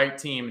build the right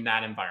team in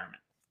that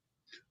environment?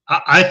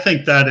 I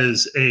think that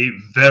is a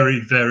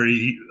very,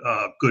 very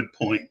good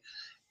point.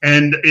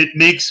 And it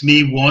makes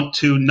me want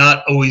to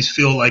not always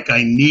feel like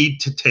I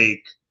need to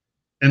take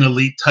an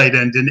elite tight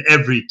end in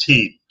every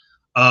team.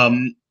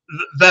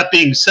 That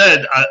being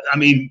said, I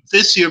mean,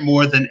 this year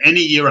more than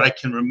any year I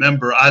can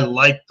remember, I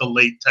like the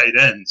late tight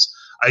ends.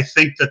 I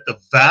think that the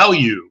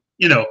value,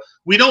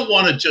 we don't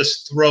want to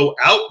just throw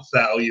out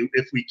value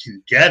if we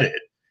can get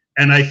it.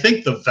 And I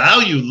think the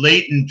value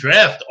late in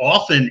draft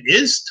often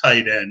is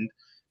tight end.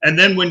 And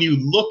then when you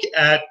look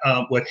at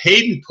what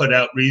Hayden put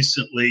out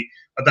recently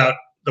about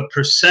the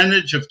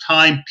percentage of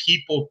time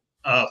people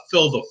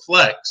fill the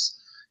flex,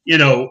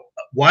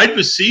 wide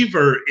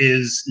receiver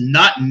is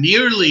not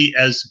nearly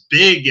as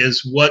big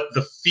as what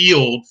the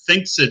field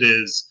thinks it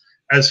is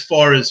as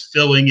far as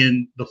filling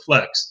in the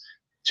flex.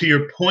 To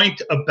your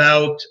point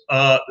about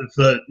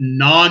the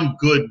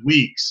non-good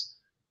weeks,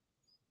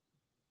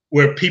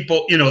 where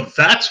people,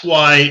 that's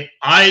why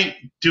I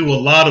do a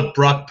lot of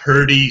Brock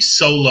Purdy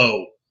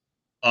solo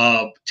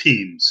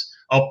teams.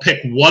 I'll pick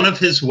one of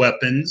his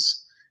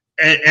weapons,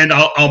 and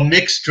I'll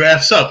mix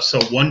drafts up.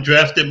 So one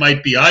draft it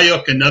might be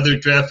Ayuk, another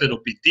draft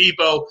it'll be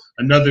Debo,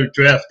 another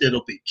draft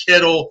it'll be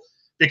Kittle,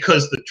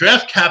 because the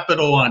draft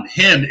capital on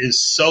him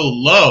is so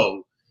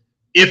low.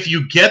 If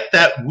you get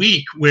that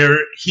week where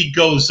he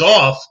goes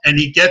off and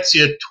he gets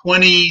you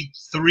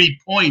 23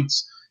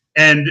 points,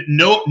 and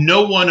no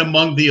one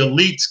among the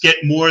elites get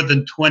more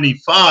than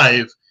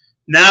 25,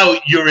 now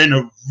you're in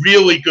a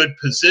really good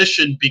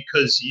position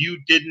because you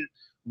didn't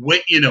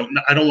wait,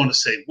 I don't want to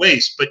say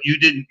waste, but you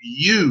didn't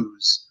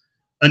use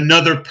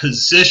another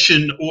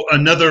position or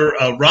another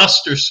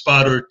roster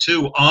spot or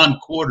 2 on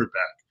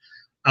quarterback.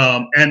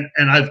 And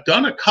I've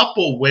done a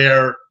couple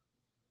where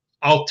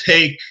I'll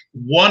take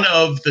one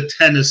of the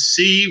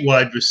Tennessee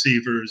wide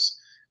receivers.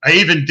 I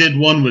even did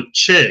one with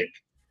Chig,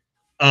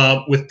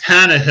 with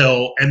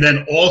Tannehill, and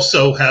then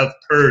also have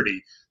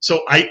Purdy.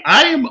 So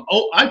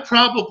I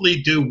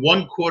probably do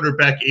one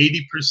quarterback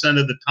 80%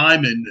 of the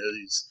time in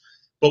these.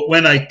 But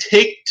when I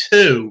take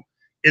 2,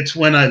 it's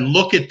when I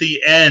look at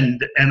the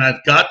end and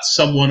I've got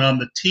someone on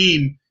the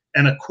team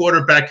and a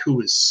quarterback who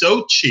is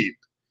so cheap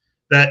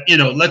that,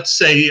 let's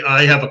say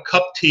I have a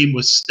cup team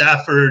with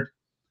Stafford,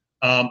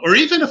 or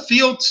even a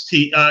Fields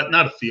team,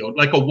 not a Field,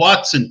 like a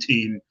Watson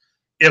team.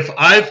 If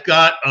I've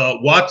got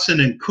Watson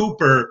and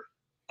Cooper,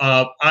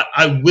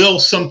 I will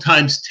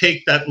sometimes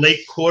take that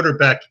late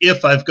quarterback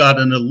if I've got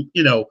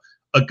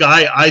a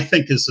guy I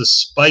think is a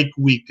spike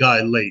week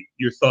guy late.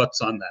 Your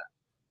thoughts on that?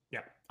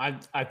 Yeah,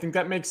 I think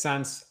that makes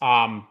sense.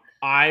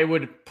 I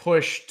would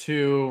push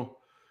to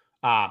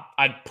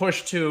I'd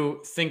push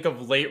to think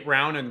of late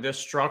round in this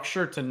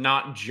structure to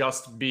not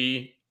just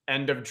be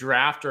end of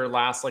draft or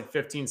last like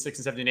 15,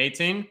 16, 17,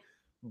 18,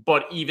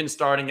 but even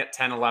starting at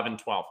 10, 11,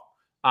 12.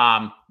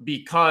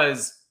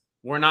 Because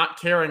we're not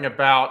caring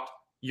about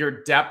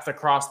your depth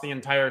across the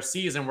entire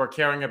season. We're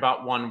caring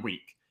about 1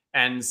 week.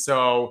 And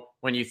so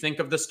when you think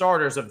of the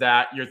starters of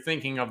that, you're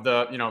thinking of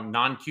the,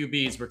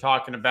 non-QBs. We're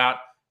talking about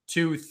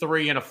 2,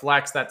 3 and a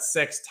flex, that's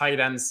 6, tight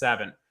end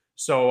 7.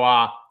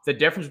 So the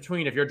difference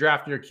between if you're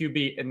drafting your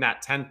QB in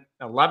that 10th,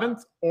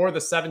 11th or the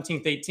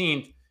 17th,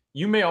 18th,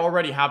 you may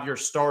already have your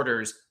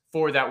starters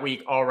for that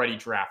week already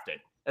drafted,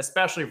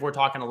 especially if we're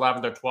talking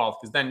 11th or 12th,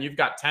 because then you've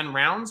got 10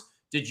 rounds.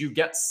 Did you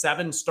get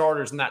 7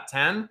 starters in that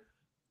 10?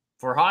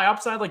 For high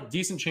upside, like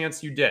decent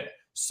chance you did.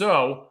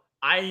 So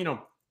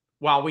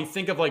while we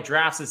think of like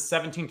drafts as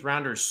 17th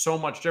rounders so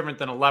much different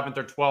than 11th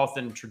or 12th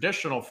in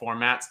traditional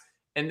formats,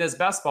 in this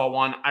best ball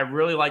one, I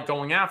really like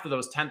going after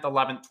those 10th,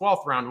 11th,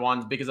 12th round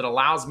ones because it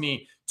allows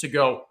me to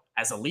go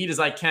as elite as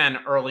I can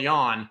early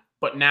on,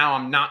 but now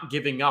I'm not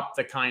giving up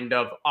the kind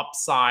of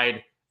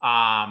upside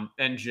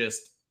and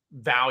just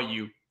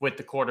value with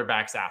the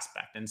quarterbacks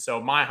aspect. And so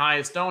my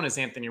highest own is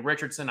Anthony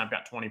Richardson. I've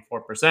got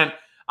 24%.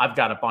 I've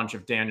got a bunch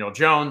of Daniel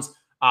Jones.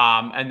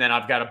 And then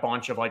I've got a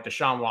bunch of like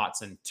Deshaun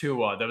Watson,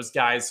 Tua, those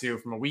guys who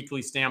from a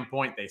weekly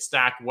standpoint, they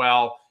stack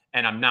well,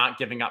 and I'm not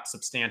giving up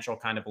substantial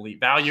kind of elite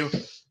value.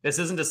 This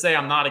isn't to say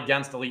I'm not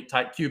against elite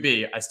type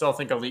QB. I still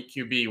think elite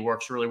QB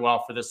works really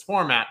well for this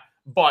format.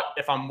 But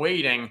if I'm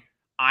waiting,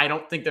 I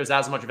don't think there's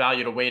as much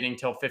value to waiting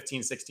till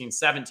 15, 16,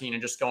 17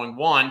 and just going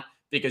 1,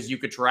 because you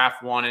could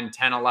draft 1 in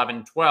 10,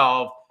 11,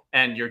 12,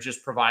 and you're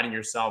just providing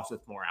yourselves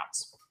with more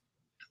outs.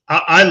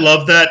 I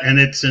love that, and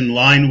it's in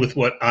line with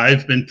what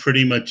I've been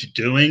pretty much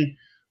doing.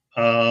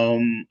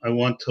 I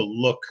want to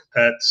look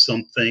at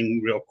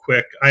something real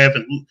quick.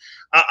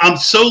 I'm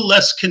so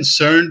less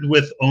concerned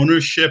with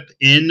ownership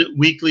in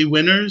weekly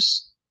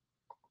winners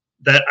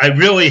that I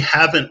really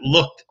haven't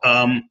looked.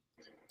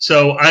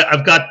 So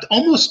I've got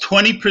almost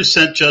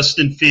 20%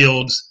 Justin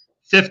Fields,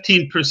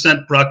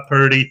 15% Brock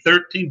Purdy,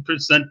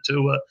 13%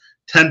 Tua,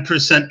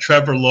 10%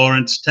 Trevor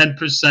Lawrence,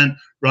 10%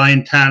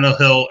 Ryan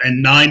Tannehill,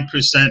 and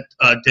 9%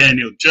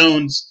 Daniel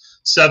Jones,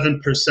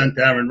 7%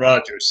 Aaron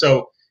Rodgers.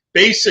 So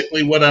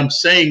basically what I'm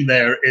saying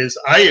there is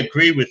I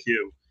agree with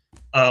you,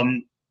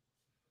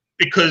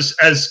 because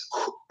as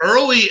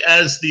early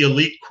as the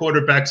elite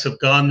quarterbacks have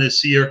gone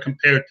this year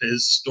compared to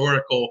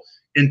historical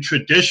in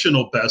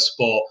traditional best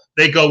ball,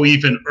 they go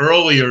even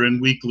earlier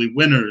in weekly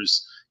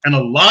winners. And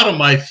a lot of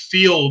my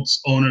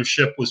Fields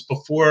ownership was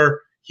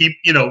before he,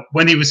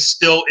 when he was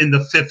still in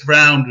the 5th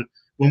round.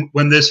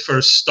 When this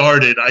first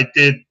started, I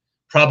did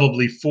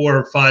probably 4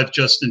 or 5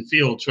 Justin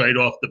Fields right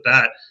off the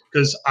bat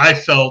because I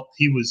felt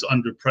he was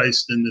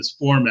underpriced in this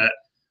format.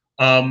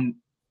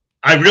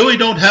 I really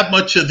don't have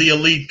much of the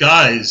elite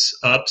guys,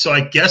 so I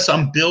guess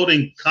I'm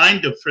building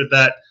kind of for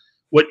that,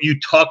 what you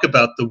talk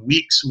about, the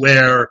weeks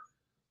where,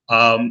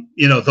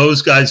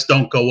 those guys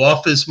don't go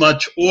off as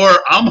much, or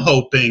I'm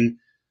hoping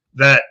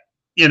that,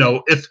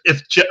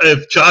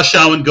 if Josh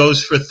Allen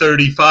goes for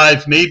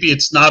 35, maybe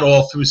it's not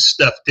all through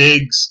Steph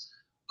Diggs.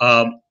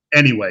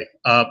 Anyway,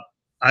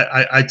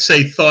 I'd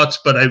say thoughts,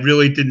 but I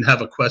really didn't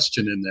have a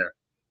question in there.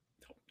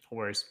 No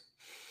worries.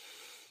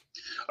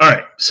 All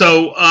right.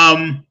 So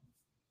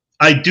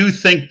I do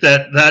think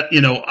that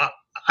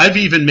I've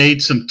even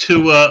made some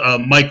Tua,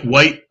 Mike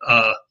White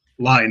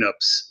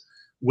lineups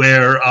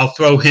where I'll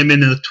throw him in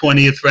the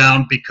 20th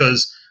round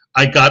because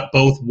I got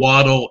both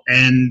Waddle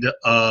and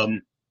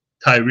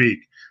Tyreek.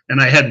 And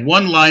I had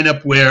one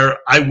lineup where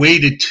I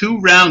waited 2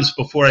 rounds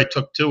before I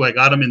took Tua. I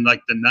got him in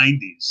like the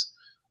 90s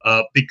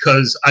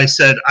because I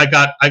said I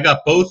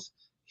got both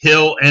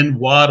Hill and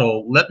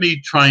Waddle. Let me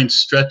try and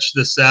stretch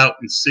this out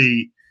and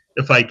see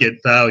if I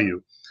get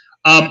value.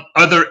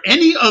 Are there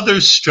any other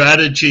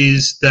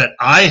strategies that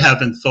I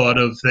haven't thought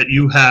of that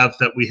you have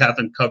that we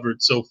haven't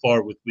covered so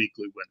far with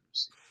weekly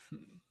winners?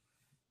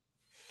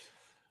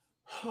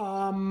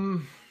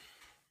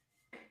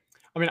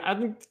 I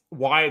think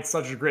why it's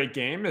such a great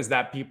game is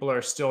that people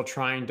are still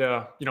trying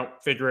to,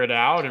 figure it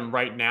out. And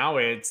right now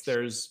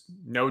there's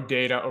no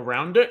data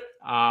around it.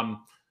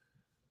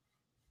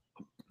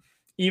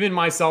 Even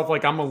myself,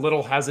 I'm a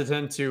little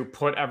hesitant to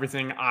put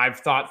everything I've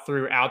thought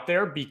through out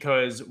there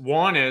because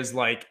one is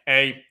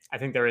I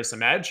think there is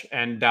some edge,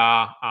 and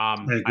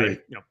I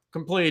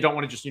completely don't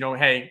want to just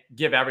hey,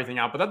 give everything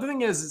out. But the other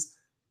thing is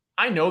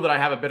I know that I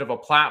have a bit of a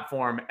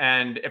platform,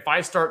 and if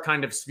I start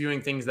kind of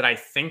spewing things that I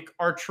think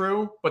are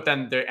true, but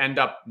then they end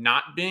up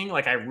not being,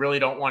 I really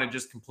don't want to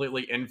just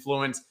completely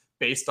influence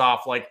based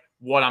off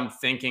what I'm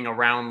thinking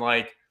around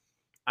I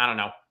don't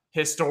know,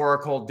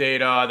 historical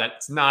data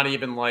that's not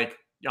even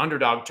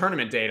underdog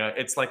tournament data.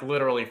 It's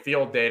literally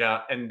field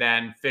data and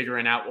then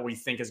figuring out what we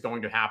think is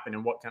going to happen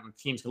and what kind of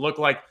teams can look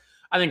like.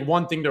 I think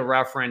one thing to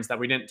reference that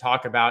we didn't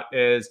talk about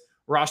is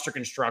roster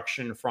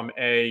construction from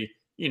a,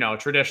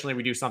 traditionally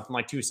we do something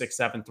like 2, 6,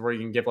 7, 3.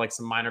 You can give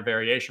some minor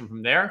variation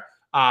from there.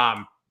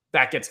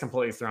 That gets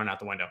completely thrown out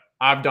the window.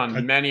 I've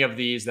done many of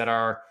these that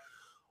are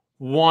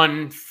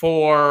 1,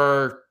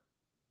 4,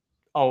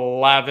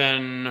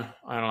 11.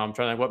 I don't know. I'm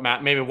trying to think what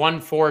Matt, maybe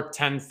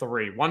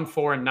 1-4-10-3,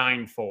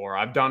 1-4-9-4.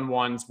 I've done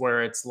ones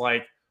where it's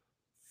like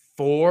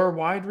 4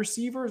 wide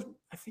receivers.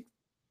 I think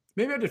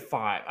maybe I did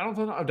 5. I don't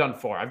think I've done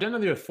 4. I've done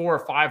either 4 or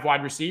 5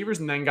 wide receivers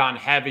and then gone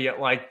heavy at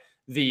like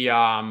the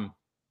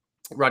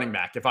running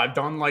back. If I've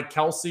done like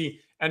Kelsey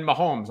and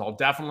Mahomes, I'll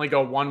definitely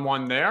go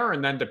 1-1 there.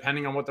 And then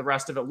depending on what the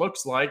rest of it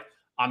looks like,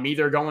 I'm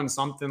either going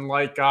something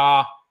like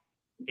 8-8,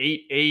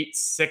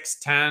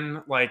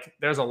 6-10. Like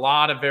there's a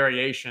lot of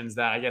variations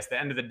that I guess at the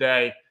end of the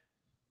day,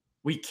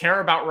 we care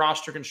about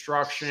roster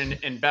construction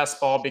in best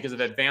ball because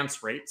of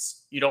advance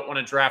rates. You don't want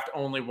to draft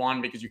only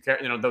one because you care,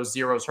 those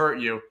zeros hurt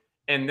you.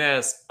 In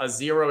this, a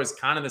 0 is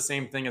kind of the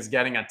same thing as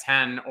getting a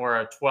 10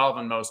 or a 12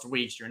 in most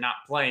weeks. You're not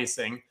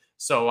placing.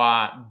 So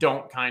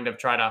don't kind of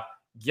try to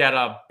get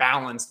a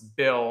balanced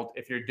build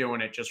if you're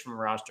doing it just from a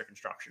roster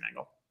construction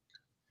angle.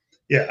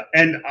 Yeah.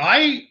 And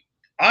I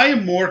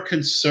am more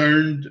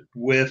concerned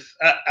with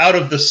out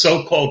of the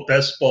so-called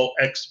best ball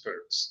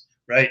experts,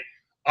 right?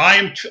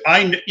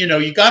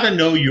 You got to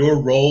know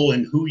your role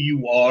and who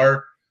you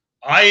are.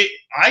 I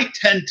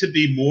tend to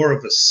be more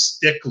of a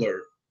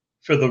stickler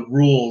for the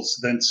rules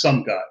than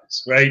some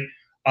guys, right?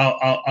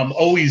 I'm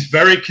always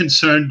very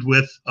concerned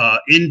with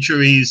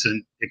injuries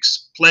and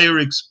player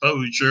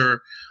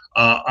exposure.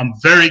 I'm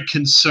very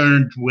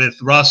concerned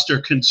with roster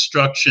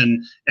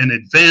construction and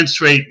advance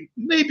rate,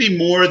 maybe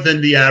more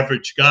than the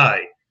average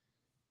guy.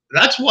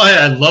 That's why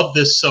I love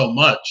this so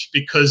much,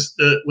 because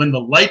when the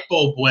light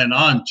bulb went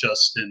on,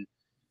 Justin,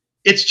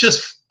 it's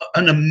just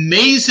an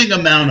amazing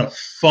amount of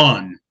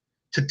fun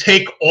to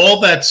take all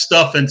that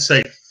stuff and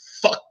say,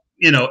 fuck,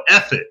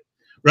 F it,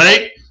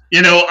 right?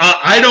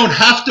 I don't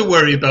have to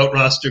worry about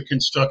roster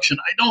construction.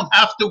 I don't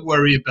have to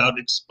worry about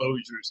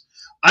exposures.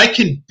 I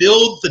can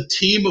build the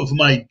team of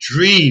my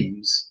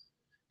dreams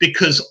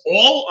because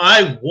all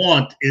I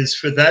want is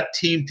for that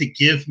team to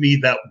give me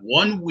that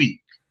 1 week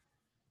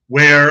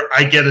where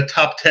I get a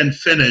top 10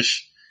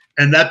 finish,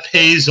 and that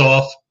pays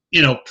off,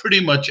 pretty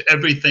much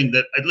everything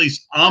that at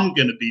least I'm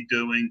going to be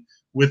doing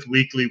with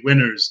weekly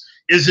winners.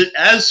 Is it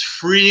as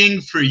freeing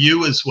for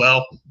you as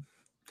well?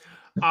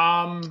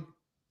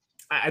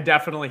 I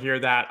definitely hear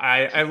that.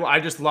 I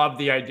just love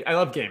the idea. I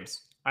love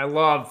games. I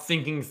love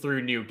thinking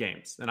through new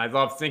games, and I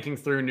love thinking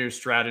through new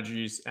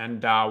strategies.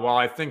 And while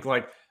I think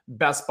like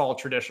best ball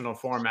traditional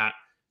format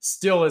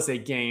still is a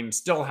game,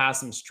 still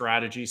has some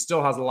strategy,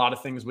 still has a lot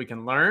of things we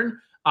can learn,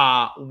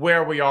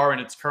 where we are in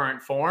its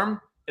current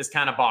form is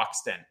kind of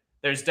boxed in.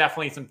 There's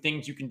definitely some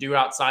things you can do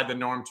outside the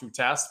norm to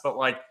test, but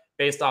like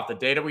based off the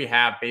data we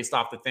have, based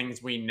off the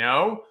things we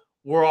know,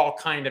 we're all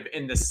kind of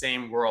in the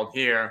same world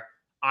here.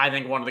 I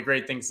think one of the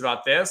great things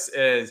about this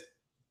is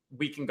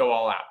we can go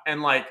all out.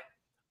 And like,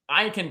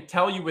 I can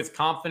tell you with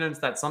confidence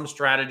that some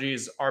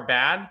strategies are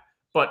bad,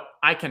 but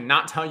I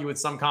cannot tell you with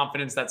some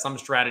confidence that some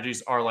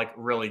strategies are like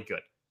really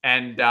good.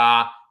 And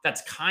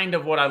that's kind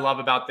of what I love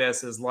about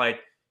this is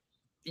like,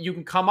 you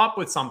can come up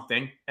with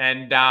something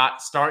and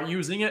start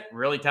using it,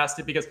 really test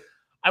it. Because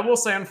I will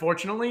say,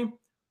 unfortunately,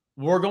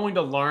 we're going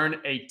to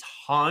learn a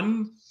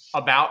ton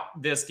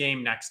about this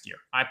game next year.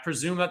 I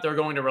presume that they're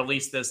going to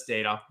release this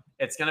data.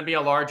 It's going to be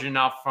a large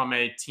enough from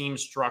a team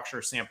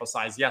structure sample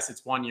size. Yes,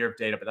 it's 1 year of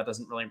data, but that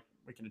doesn't really,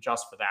 we can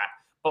adjust for that.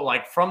 But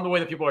like from the way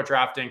that people are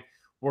drafting,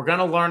 we're going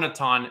to learn a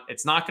ton.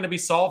 It's not going to be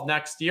solved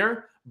next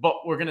year,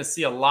 but we're going to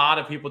see a lot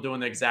of people doing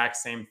the exact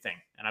same thing.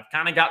 And I've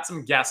kind of got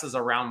some guesses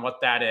around what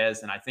that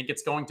is. And I think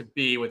it's going to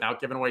be,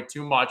 without giving away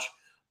too much,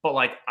 but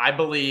like I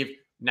believe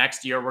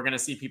next year we're going to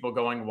see people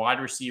going wide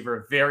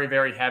receiver very,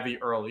 very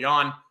heavy early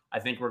on. I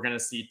think we're going to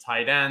see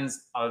tight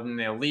ends other than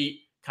the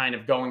elite kind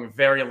of going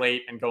very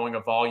late and going a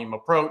volume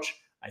approach.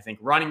 I think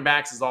running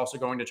backs is also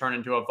going to turn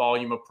into a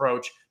volume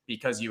approach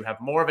because you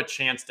have more of a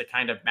chance to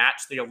kind of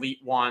match the elite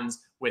ones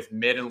with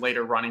mid and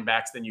later running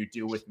backs than you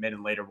do with mid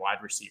and later wide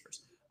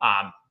receivers.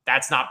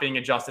 That's not being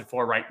adjusted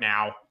for right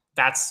now.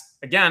 That's,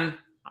 again,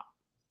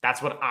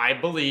 that's what I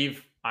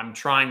believe. I'm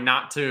trying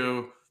not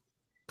to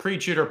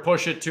preach it or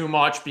push it too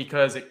much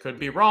because it could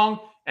be wrong.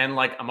 And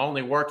like, I'm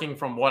only working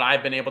from what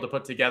I've been able to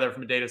put together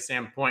from a data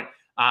standpoint.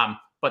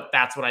 But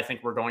that's what I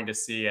think we're going to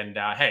see. And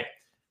hey,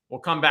 we'll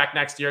come back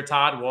next year,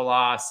 Todd.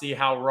 We'll see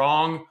how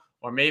wrong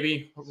or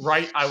maybe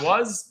right I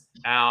was.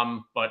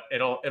 But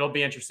it'll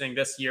be interesting.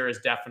 This year is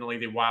definitely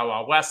the Wild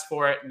Wild West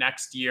for it.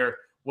 Next year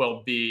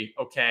will be,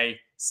 okay,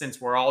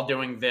 since we're all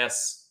doing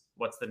this,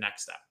 what's the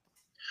next step?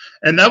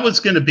 And that was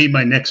going to be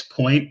my next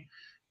point.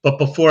 But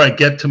before I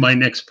get to my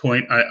next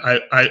point,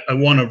 I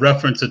want to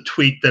reference a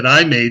tweet that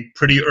I made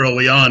pretty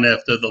early on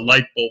after the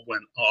light bulb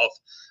went off.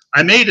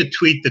 I made a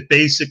tweet that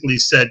basically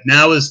said,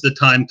 now is the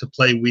time to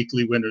play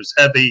weekly winners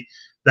heavy,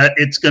 that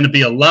it's going to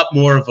be a lot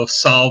more of a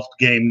solved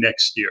game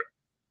next year.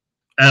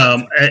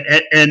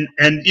 And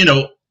you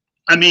know,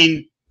 I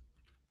mean,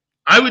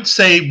 I would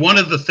say one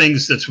of the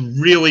things that's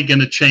really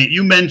going to change,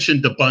 you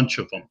mentioned a bunch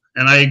of them,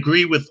 and I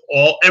agree with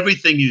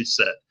everything you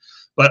said.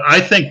 But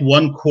I think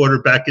one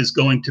quarterback is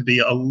going to be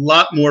a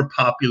lot more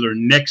popular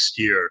next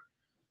year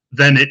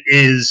than it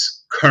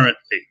is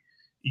currently.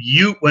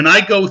 when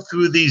I go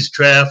through these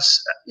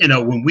drafts,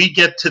 when we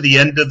get to the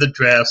end of the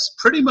drafts,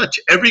 pretty much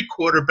every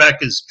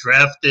quarterback is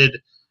drafted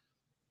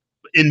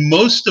in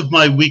most of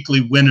my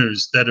weekly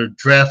winners that are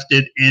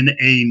drafted in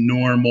a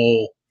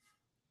normal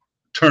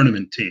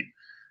tournament team.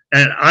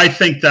 And I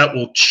think that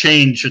will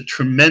change a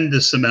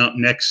tremendous amount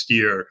next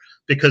year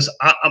because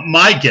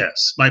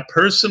my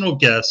personal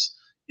guess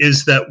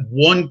is that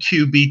one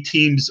QB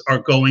teams are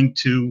going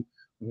to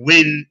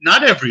win,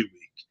 not every week,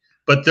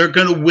 but they're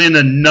going to win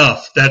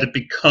enough that it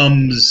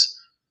becomes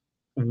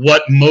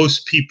what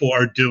most people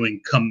are doing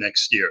come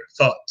next year.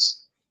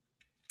 Thoughts?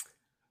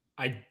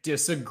 I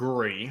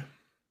disagree.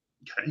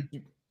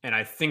 Okay. And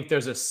I think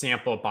there's a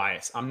sample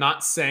bias. I'm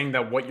not saying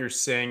that what you're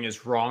saying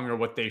is wrong or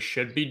what they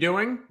should be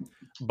doing,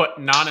 but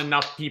not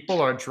enough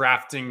people are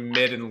drafting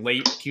mid and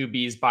late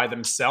QBs by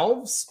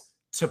themselves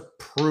to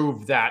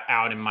prove that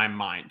out in my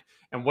mind.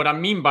 And what I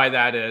mean by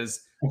that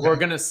is we're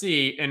going to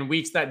see in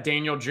weeks that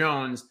Daniel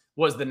Jones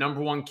was the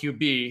number one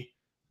QB.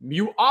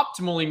 You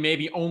optimally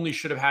maybe only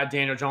should have had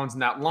Daniel Jones in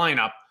that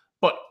lineup,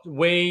 but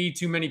way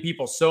too many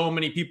people, so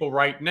many people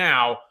right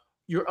now,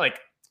 you're like,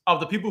 of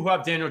the people who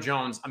have Daniel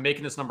Jones, I'm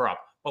making this number up,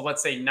 but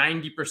let's say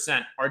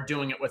 90% are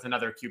doing it with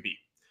another QB.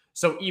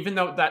 So even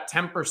though that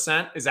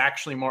 10% is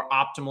actually more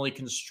optimally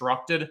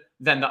constructed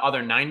than the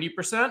other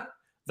 90%,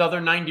 the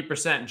other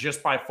 90%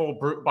 just by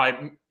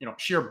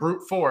sheer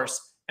brute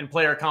force and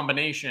player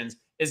combinations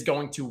is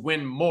going to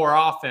win more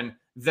often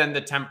than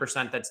the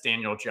 10% that's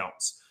Daniel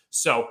Jones.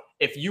 So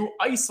if you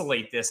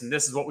isolate this, and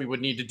this is what we would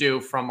need to do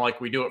from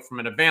like we do it from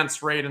an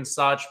advanced rate and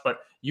such, but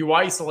you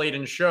isolate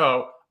and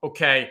show,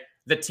 okay,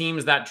 the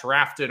teams that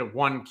drafted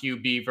one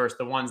QB versus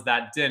the ones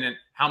that didn't,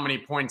 how many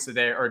points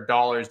or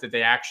dollars did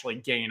they actually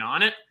gain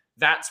on it?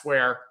 That's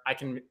where I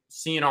can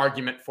see an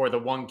argument for the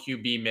one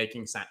QB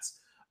making sense.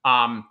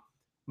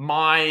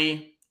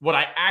 What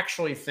I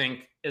actually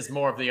think is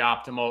more of the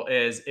optimal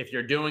is if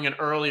you're doing an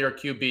earlier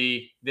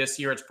QB this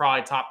year, it's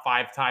probably top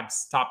 5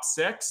 times top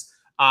 6.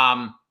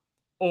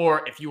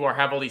 Or if you are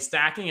heavily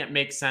stacking, it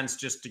makes sense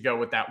just to go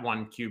with that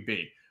one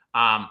QB.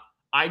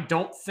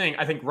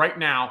 I think right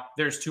now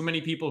there's too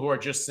many people who are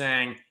just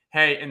saying,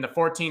 hey, in the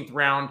 14th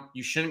round,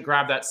 you shouldn't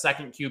grab that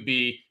second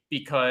QB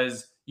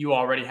because you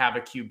already have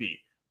a QB.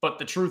 But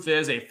the truth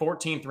is a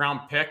 14th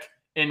round pick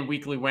in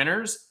weekly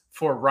winners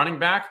for running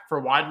back, for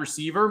wide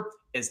receiver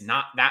is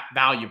not that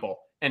valuable.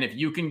 And if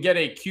you can get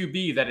a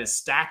QB that is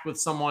stacked with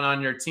someone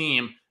on your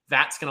team,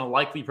 that's going to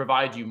likely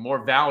provide you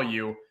more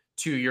value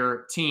to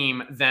your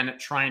team than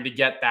trying to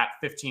get that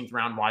 15th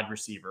round wide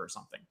receiver or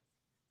something.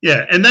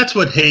 Yeah, and that's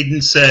what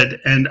Hayden said,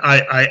 and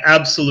I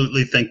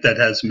absolutely think that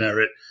has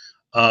merit.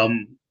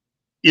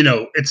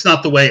 It's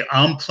not the way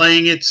I'm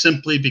playing it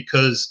simply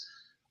because,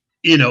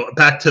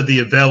 back to the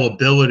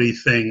availability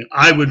thing,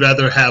 I would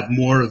rather have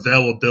more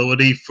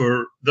availability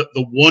for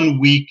the 1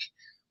 week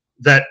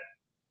that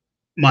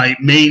my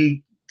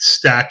main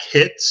stack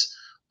hits.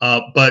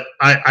 But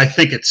I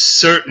think it's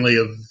certainly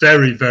a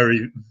very,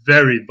 very,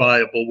 very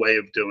viable way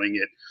of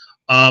doing it.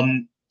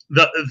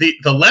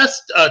 The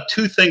last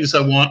 2 things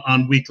I want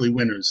on weekly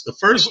winners. The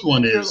first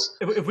one is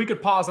if we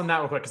could pause on that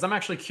real quick, because I'm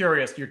actually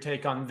curious your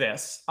take on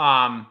this.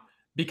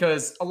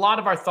 Because a lot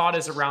of our thought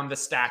is around the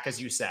stack,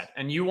 as you said,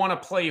 and you want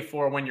to play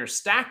for when your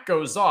stack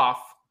goes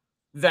off.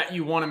 That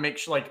you want to make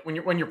sure, like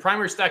when your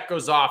primary stack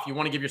goes off, you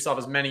want to give yourself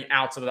as many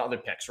outs of the other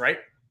picks, right?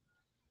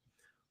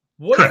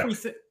 What Correct.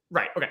 if we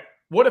right? Okay.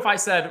 What if I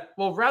said,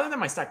 well, rather than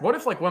my stack, what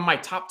if like when my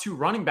top 2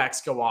 running backs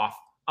go off,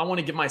 I want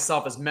to give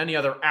myself as many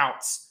other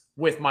outs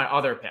with my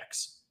other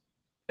picks,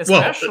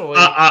 especially.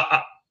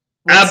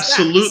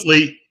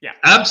 Absolutely, yeah,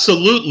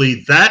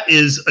 absolutely. That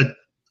is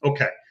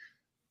okay.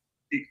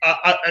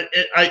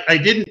 I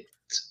didn't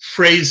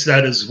phrase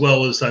that as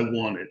well as I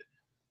wanted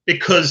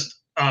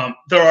because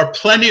there are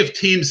plenty of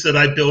teams that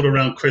I build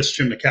around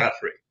Christian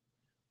McCaffrey,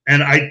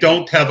 and I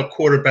don't have a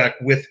quarterback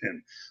with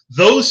him.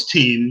 Those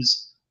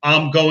teams,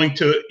 I'm going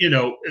to,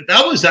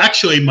 that was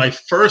actually my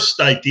first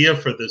idea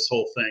for this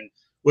whole thing.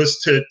 Was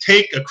to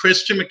take a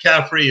Christian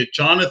McCaffrey, a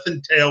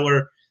Jonathan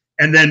Taylor,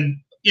 and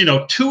then,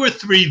 2 or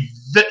 3,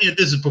 this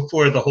is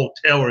before the whole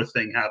Taylor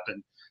thing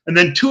happened, and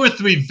then 2 or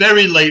 3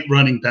 very late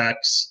running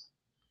backs,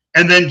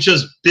 and then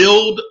just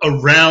build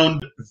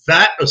around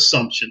that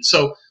assumption.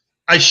 So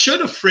I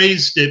should have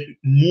phrased it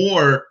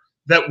more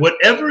that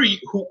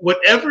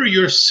whatever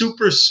your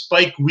super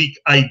spike week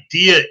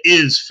idea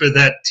is for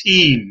that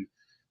team,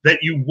 that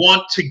you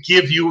want to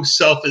give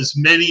yourself as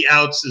many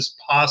outs as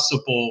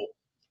possible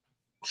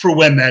for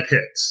when that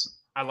hits.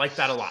 I like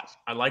that a lot.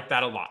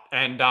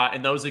 And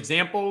in those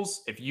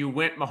examples, if you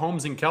went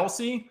Mahomes and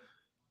Kelsey,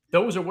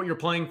 those are what you're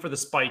playing for the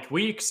spike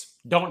weeks.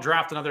 Don't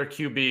draft another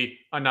QB,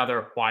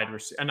 another wide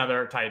receiver,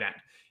 another tight end.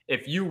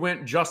 If you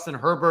went Justin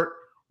Herbert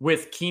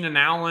with Keenan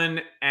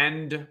Allen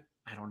and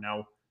I don't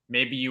know,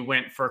 maybe you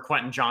went for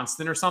Quentin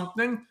Johnston or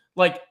something,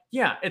 like,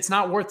 yeah, it's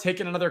not worth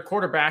taking another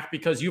quarterback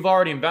because you've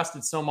already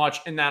invested so much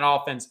in that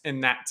offense, in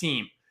that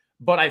team.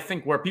 But I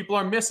think where people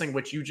are missing,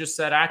 which you just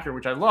said accurate,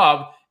 which I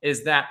love,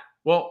 is that,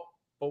 well,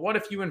 but what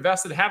if you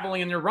invested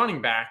heavily in your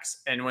running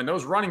backs? And when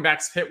those running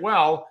backs hit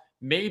well,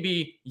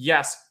 maybe,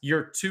 yes,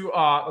 you're two.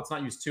 Let's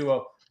not use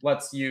Tua.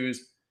 Let's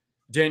use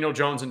Daniel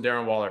Jones and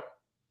Darren Waller.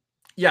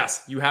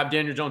 Yes, you have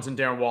Daniel Jones and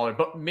Darren Waller,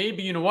 but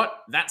maybe, you know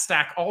what? That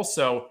stack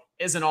also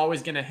isn't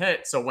always going to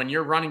hit. So when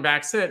your running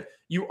backs hit,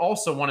 you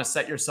also want to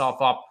set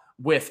yourself up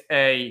with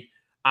a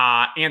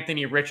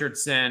Anthony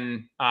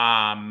Richardson,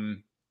 I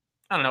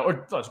don't know,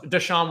 or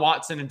Deshaun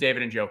Watson and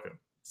David Njoku.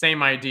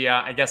 Same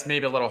idea. I guess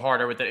maybe a little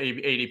harder with the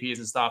ADPs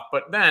and stuff.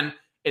 But then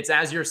it's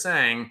as you're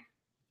saying,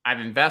 I've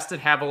invested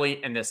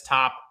heavily in this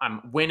top.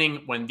 I'm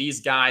winning when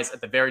these guys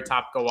at the very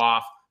top go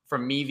off. For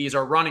me, these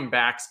are running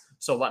backs.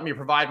 So let me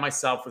provide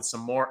myself with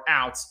some more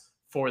outs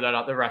for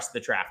the rest of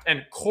the draft,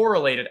 and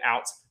correlated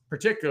outs,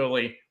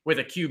 particularly with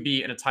a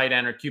QB and a tight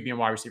end or QB and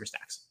wide receiver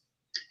stacks.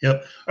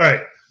 Yep. All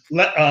right.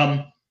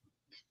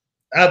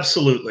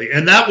 Absolutely.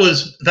 And that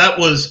was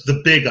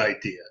the big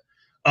idea.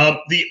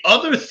 The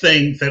other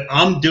thing that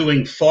I'm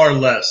doing far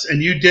less,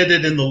 and you did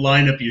it in the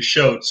lineup you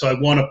showed, so I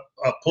want to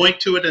point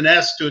to it and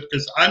ask to it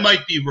because I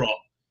might be wrong.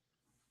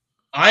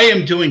 I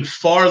am doing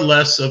far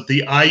less of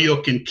the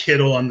Ayuk and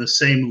Kittle on the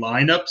same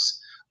lineups.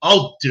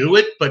 I'll do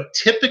it, but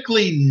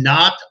typically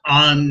not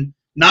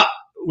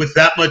with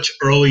that much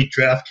early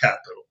draft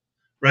capital,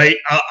 right?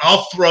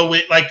 I'll throw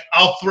it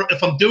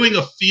if I'm doing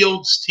a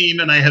Fields team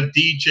and I have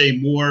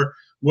DJ Moore,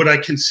 would I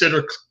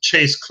consider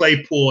Chase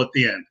Claypool at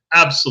the end?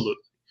 Absolutely.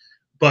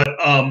 But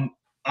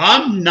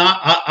I'm not.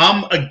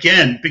 I'm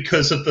again,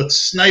 because of the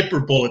sniper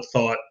bullet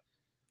thought.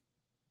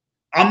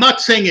 I'm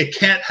not saying it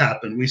can't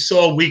happen. We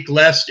saw a week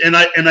last, and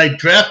I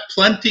draft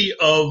plenty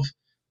of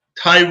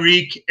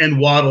Tyreek and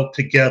Waddle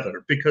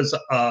together because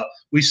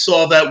we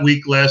saw that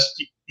week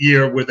last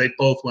year where they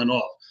both went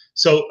off.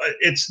 So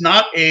it's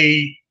not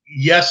a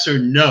yes or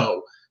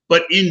no,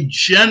 but in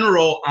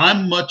general,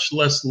 I'm much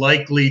less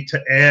likely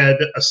to add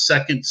a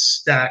second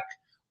stack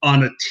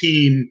on a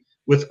team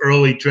with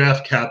early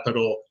draft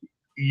capital.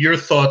 Your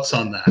thoughts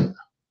on that?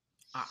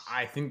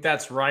 I think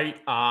that's right.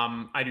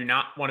 I do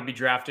not want to be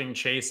drafting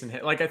Chase and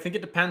hit. I think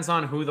it depends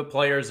on who the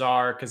players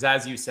are. Because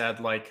as you said,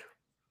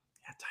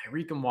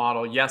 Tyreek and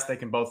Waddle, yes, they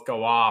can both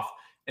go off.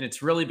 And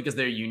it's really because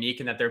they're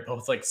unique in that they're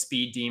both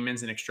speed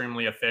demons and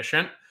extremely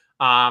efficient.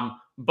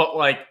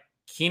 But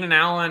Keenan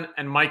Allen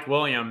and Mike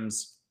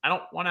Williams, I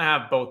don't want to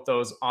have both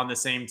those on the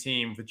same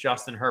team with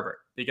Justin Herbert,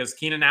 because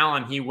Keenan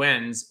Allen, he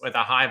wins with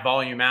a high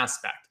volume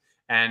aspect.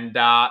 And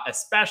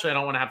especially I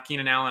don't want to have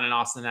Keenan Allen and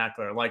Austin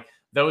Eckler.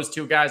 Those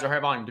two guys are high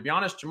volume. To be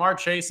honest, Jamar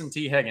Chase and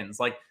T. Higgins,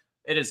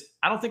 it is,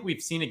 I don't think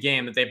we've seen a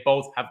game that they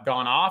both have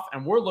gone off,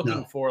 and we're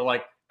looking for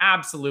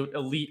absolute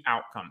elite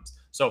outcomes.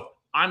 So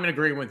I'm in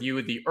agreement with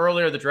you. The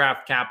earlier the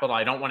draft capital,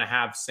 I don't want to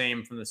have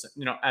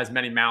as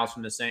many mouths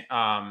from the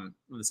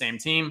same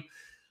team.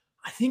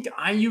 I think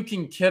Ayuk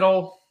and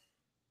Kittle,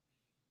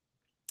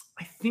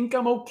 I think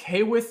I'm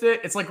okay with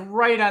it. It's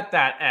right at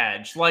that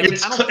edge.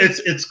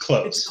 It's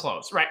close. It's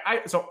close, right?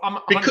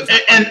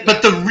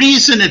 But the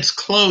reason it's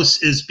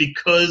close is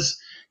because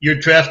you're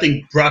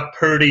drafting Brock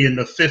Purdy in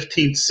the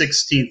 15th,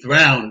 16th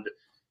round,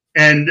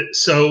 and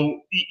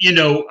so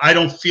I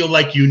don't feel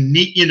like you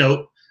need.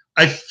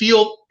 I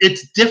feel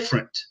it's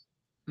different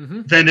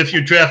than if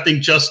you're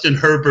drafting Justin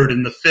Herbert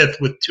in the 5th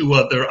with two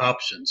other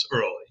options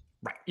early.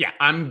 Right. Yeah,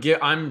 I'm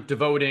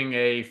devoting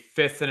a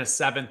 5th and a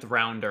 7th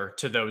rounder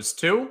to those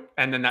two,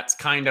 and then that's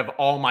kind of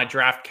all my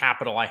draft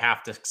capital I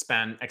have to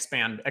expend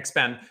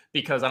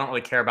because I don't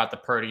really care about the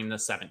Purdy in the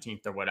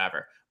 17th or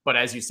whatever. But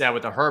as you said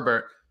with the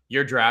Herbert,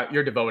 you're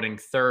devoting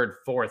 3rd,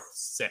 4th,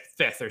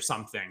 5th or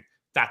something.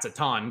 That's a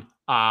ton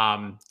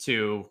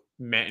to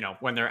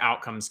when their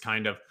outcomes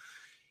kind of,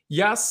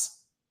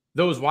 yes,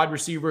 those wide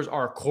receivers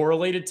are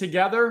correlated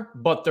together,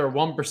 but their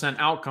 1%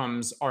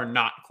 outcomes are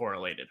not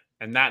correlated.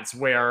 And that's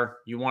where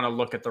you want to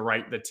look at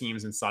the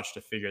teams and such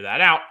to figure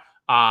that out.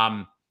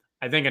 I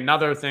think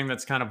another thing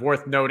that's kind of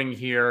worth noting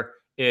here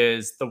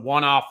is the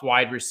one-off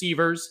wide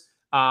receivers.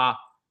 I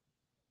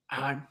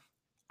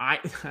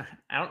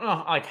don't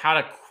know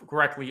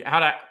how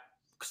to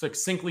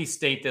succinctly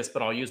state this,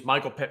 but I'll use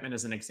Michael Pittman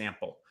as an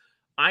example.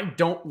 I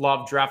don't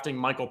love drafting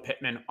Michael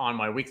Pittman on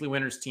my weekly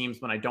winners teams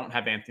when I don't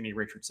have Anthony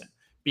Richardson,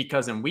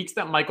 because in weeks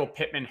that Michael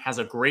Pittman has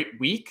a great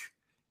week,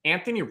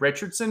 Anthony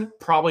Richardson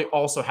probably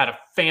also had a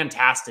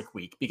fantastic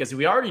week, because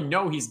we already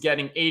know he's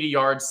getting 80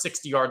 yards,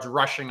 60 yards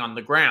rushing on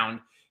the ground.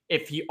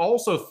 If he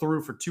also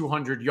threw for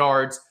 200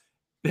 yards,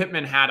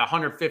 Pittman had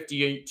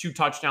 150, 2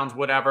 touchdowns,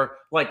 whatever.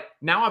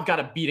 Now I've got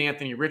to beat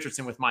Anthony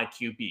Richardson with my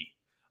QB.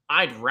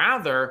 I'd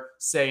rather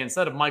say,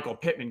 instead of Michael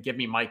Pittman, give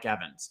me Mike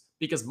Evans,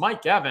 because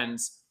Mike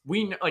Evans,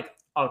 a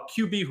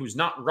QB who's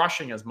not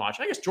rushing as much.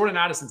 I guess Jordan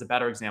Addison's a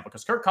better example,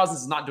 because Kirk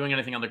Cousins is not doing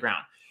anything on the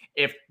ground.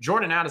 If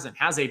Jordan Addison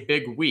has a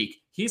big week,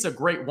 he's a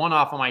great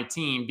one-off on my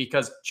team,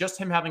 because just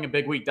him having a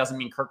big week doesn't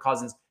mean Kirk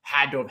Cousins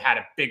had to have had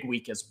a big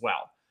week as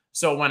well.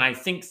 So when I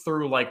think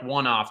through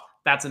one-off,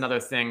 that's another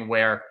thing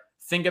where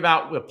think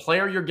about the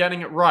player you're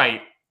getting it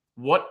right.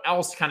 What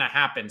else kind of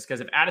happens? Because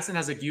if Addison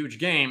has a huge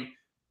game,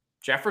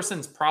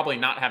 Jefferson's probably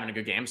not having a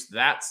good game. So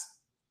that's,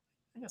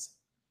 I guess,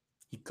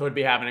 he could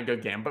be having a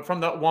good game. But from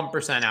the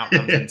 1%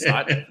 outcomes and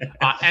such,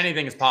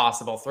 anything is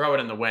possible. Throw it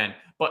in the wind.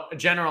 But a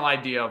general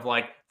idea of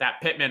like that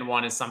Pittman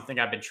one is something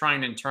I've been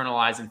trying to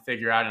internalize and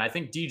figure out. And I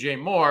think DJ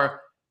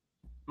Moore,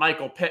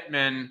 Michael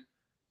Pittman,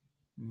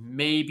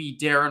 maybe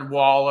Darren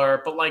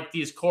Waller, but like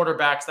these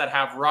quarterbacks that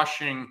have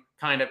rushing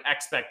kind of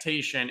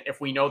expectation,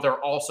 if we know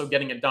they're also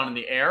getting it done in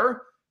the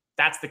air,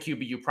 that's the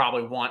QB you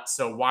probably want.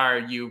 So why are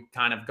you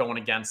kind of going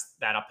against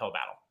that uphill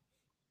battle?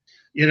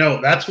 You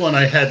know, that's one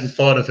I hadn't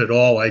thought of at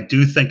all. I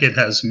do think it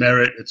has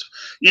merit. It's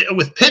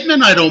with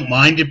Pittman, I don't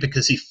mind it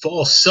because he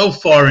falls so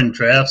far in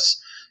drafts.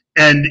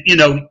 And, you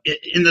know,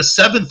 in the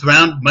 7th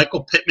round,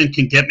 Michael Pittman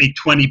can get me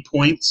 20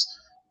 points.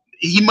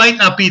 He might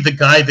not be the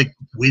guy that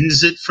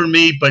wins it for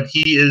me, but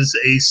he is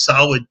a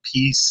solid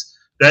piece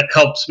that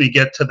helps me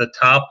get to the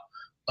top.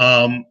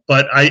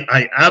 But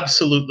I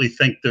absolutely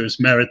think there's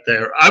merit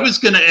there. I was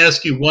going to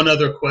ask you one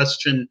other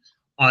question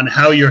on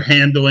how you're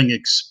handling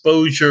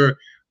exposure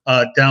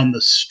down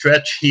the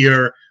stretch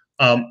here.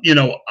 You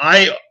know,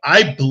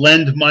 I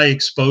blend my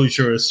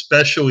exposure,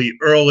 especially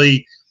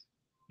early,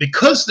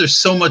 because there's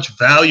so much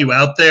value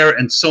out there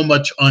and so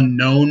much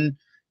unknown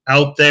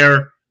out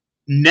there.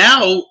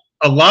 Now,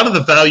 a lot of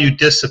the value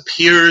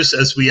disappears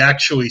as we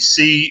actually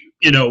see,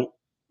 you know,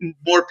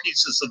 more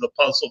pieces of the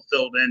puzzle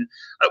filled in.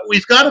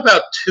 We've got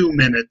about 2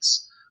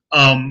 minutes.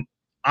 I'm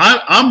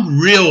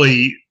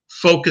really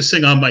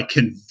focusing on my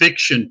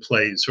conviction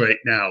plays right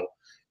now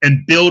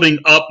and building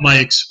up my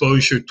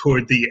exposure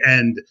toward the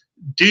end.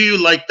 Do you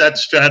like that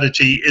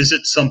strategy? Is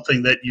it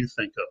something that you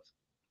think of?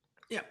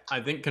 Yeah, I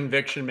think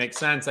conviction makes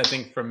sense. I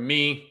think for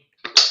me,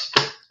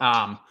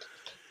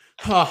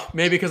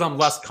 maybe because I'm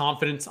less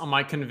confident on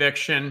my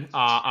conviction,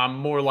 I'm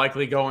more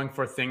likely going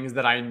for things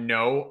that I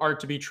know are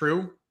to be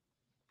true,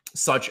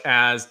 such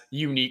as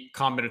unique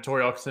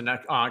combinatorial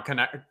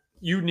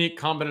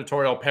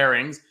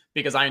pairings,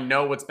 because I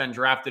know what's been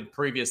drafted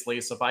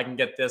previously. So if I can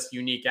get this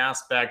unique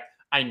aspect,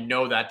 I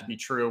know that to be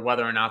true.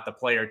 Whether or not the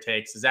player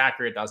takes is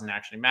accurate doesn't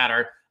actually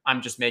matter.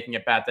 I'm just making a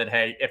bet that,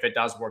 hey, if it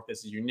does work,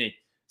 this is unique.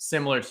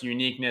 Similar to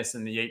uniqueness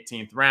in the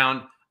 18th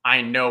round,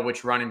 I know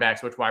which running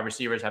backs, which wide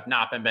receivers have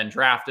not been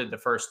drafted the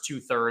first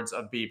 2/3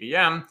 of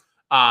BBM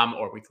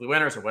or weekly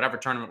winners or whatever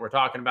tournament we're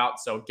talking about.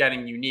 So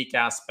getting unique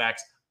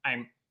aspects,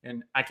 I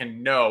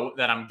can know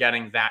that I'm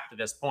getting that to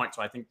this point.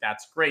 So I think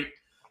that's great.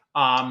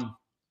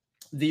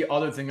 The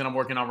other thing that I'm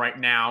working on right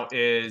now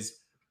is,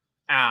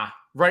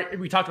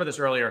 we talked about this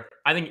earlier.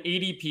 I think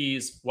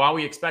ADPs, while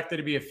we expect it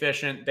to be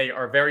efficient, they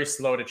are very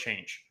slow to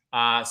change.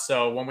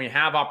 So when we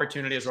have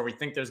opportunities where we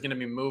think there's going to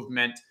be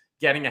movement,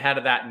 getting ahead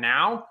of that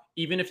now,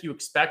 even if you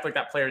expect like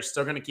that player is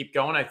still going to keep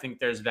going, I think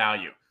there's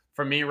value.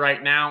 For me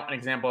right now, an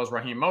example is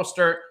Raheem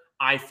Mostert.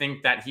 I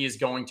think that he is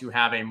going to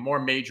have a more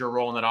major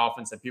role in that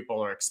offense than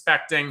people are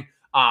expecting,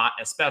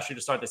 especially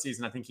to start the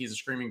season. I think he's a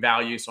screaming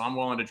value, so I'm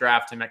willing to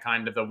draft him at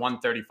kind of the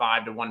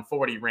 135 to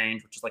 140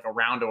 range, which is like a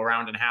round to a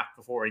round and a half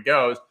before he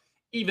goes.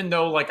 Even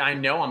though like I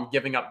know I'm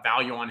giving up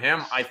value on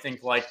him, I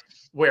think like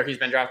where he's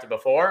been drafted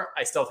before,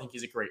 I still think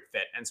he's a great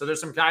fit. And so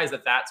there's some guys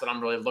that's what I'm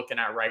really looking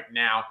at right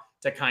now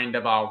to kind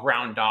of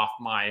round off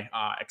my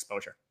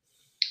exposure.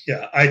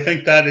 Yeah, I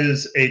think that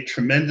is a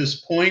tremendous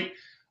point.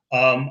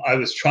 I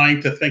was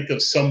trying to think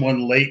of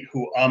someone late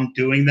who I'm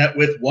doing that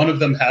with. One of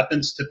them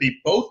happens to be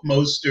both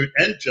Mostert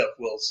and Jeff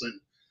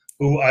Wilson,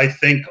 who I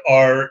think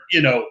are,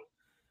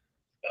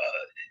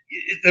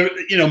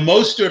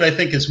 Mostert I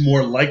think is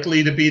more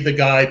likely to be the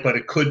guy, but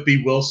it could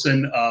be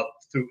Wilson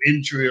through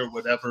injury or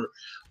whatever.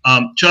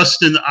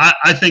 Justin,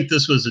 I think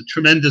this was a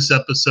tremendous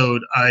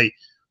episode. I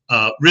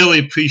really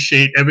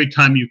appreciate every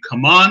time you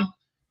come on,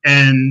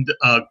 and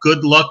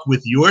good luck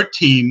with your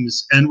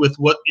teams and with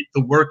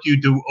the work you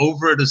do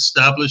over at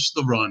Establish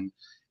the Run.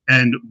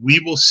 And we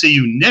will see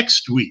you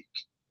next week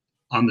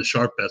on the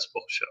Sharp Best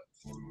Ball Show.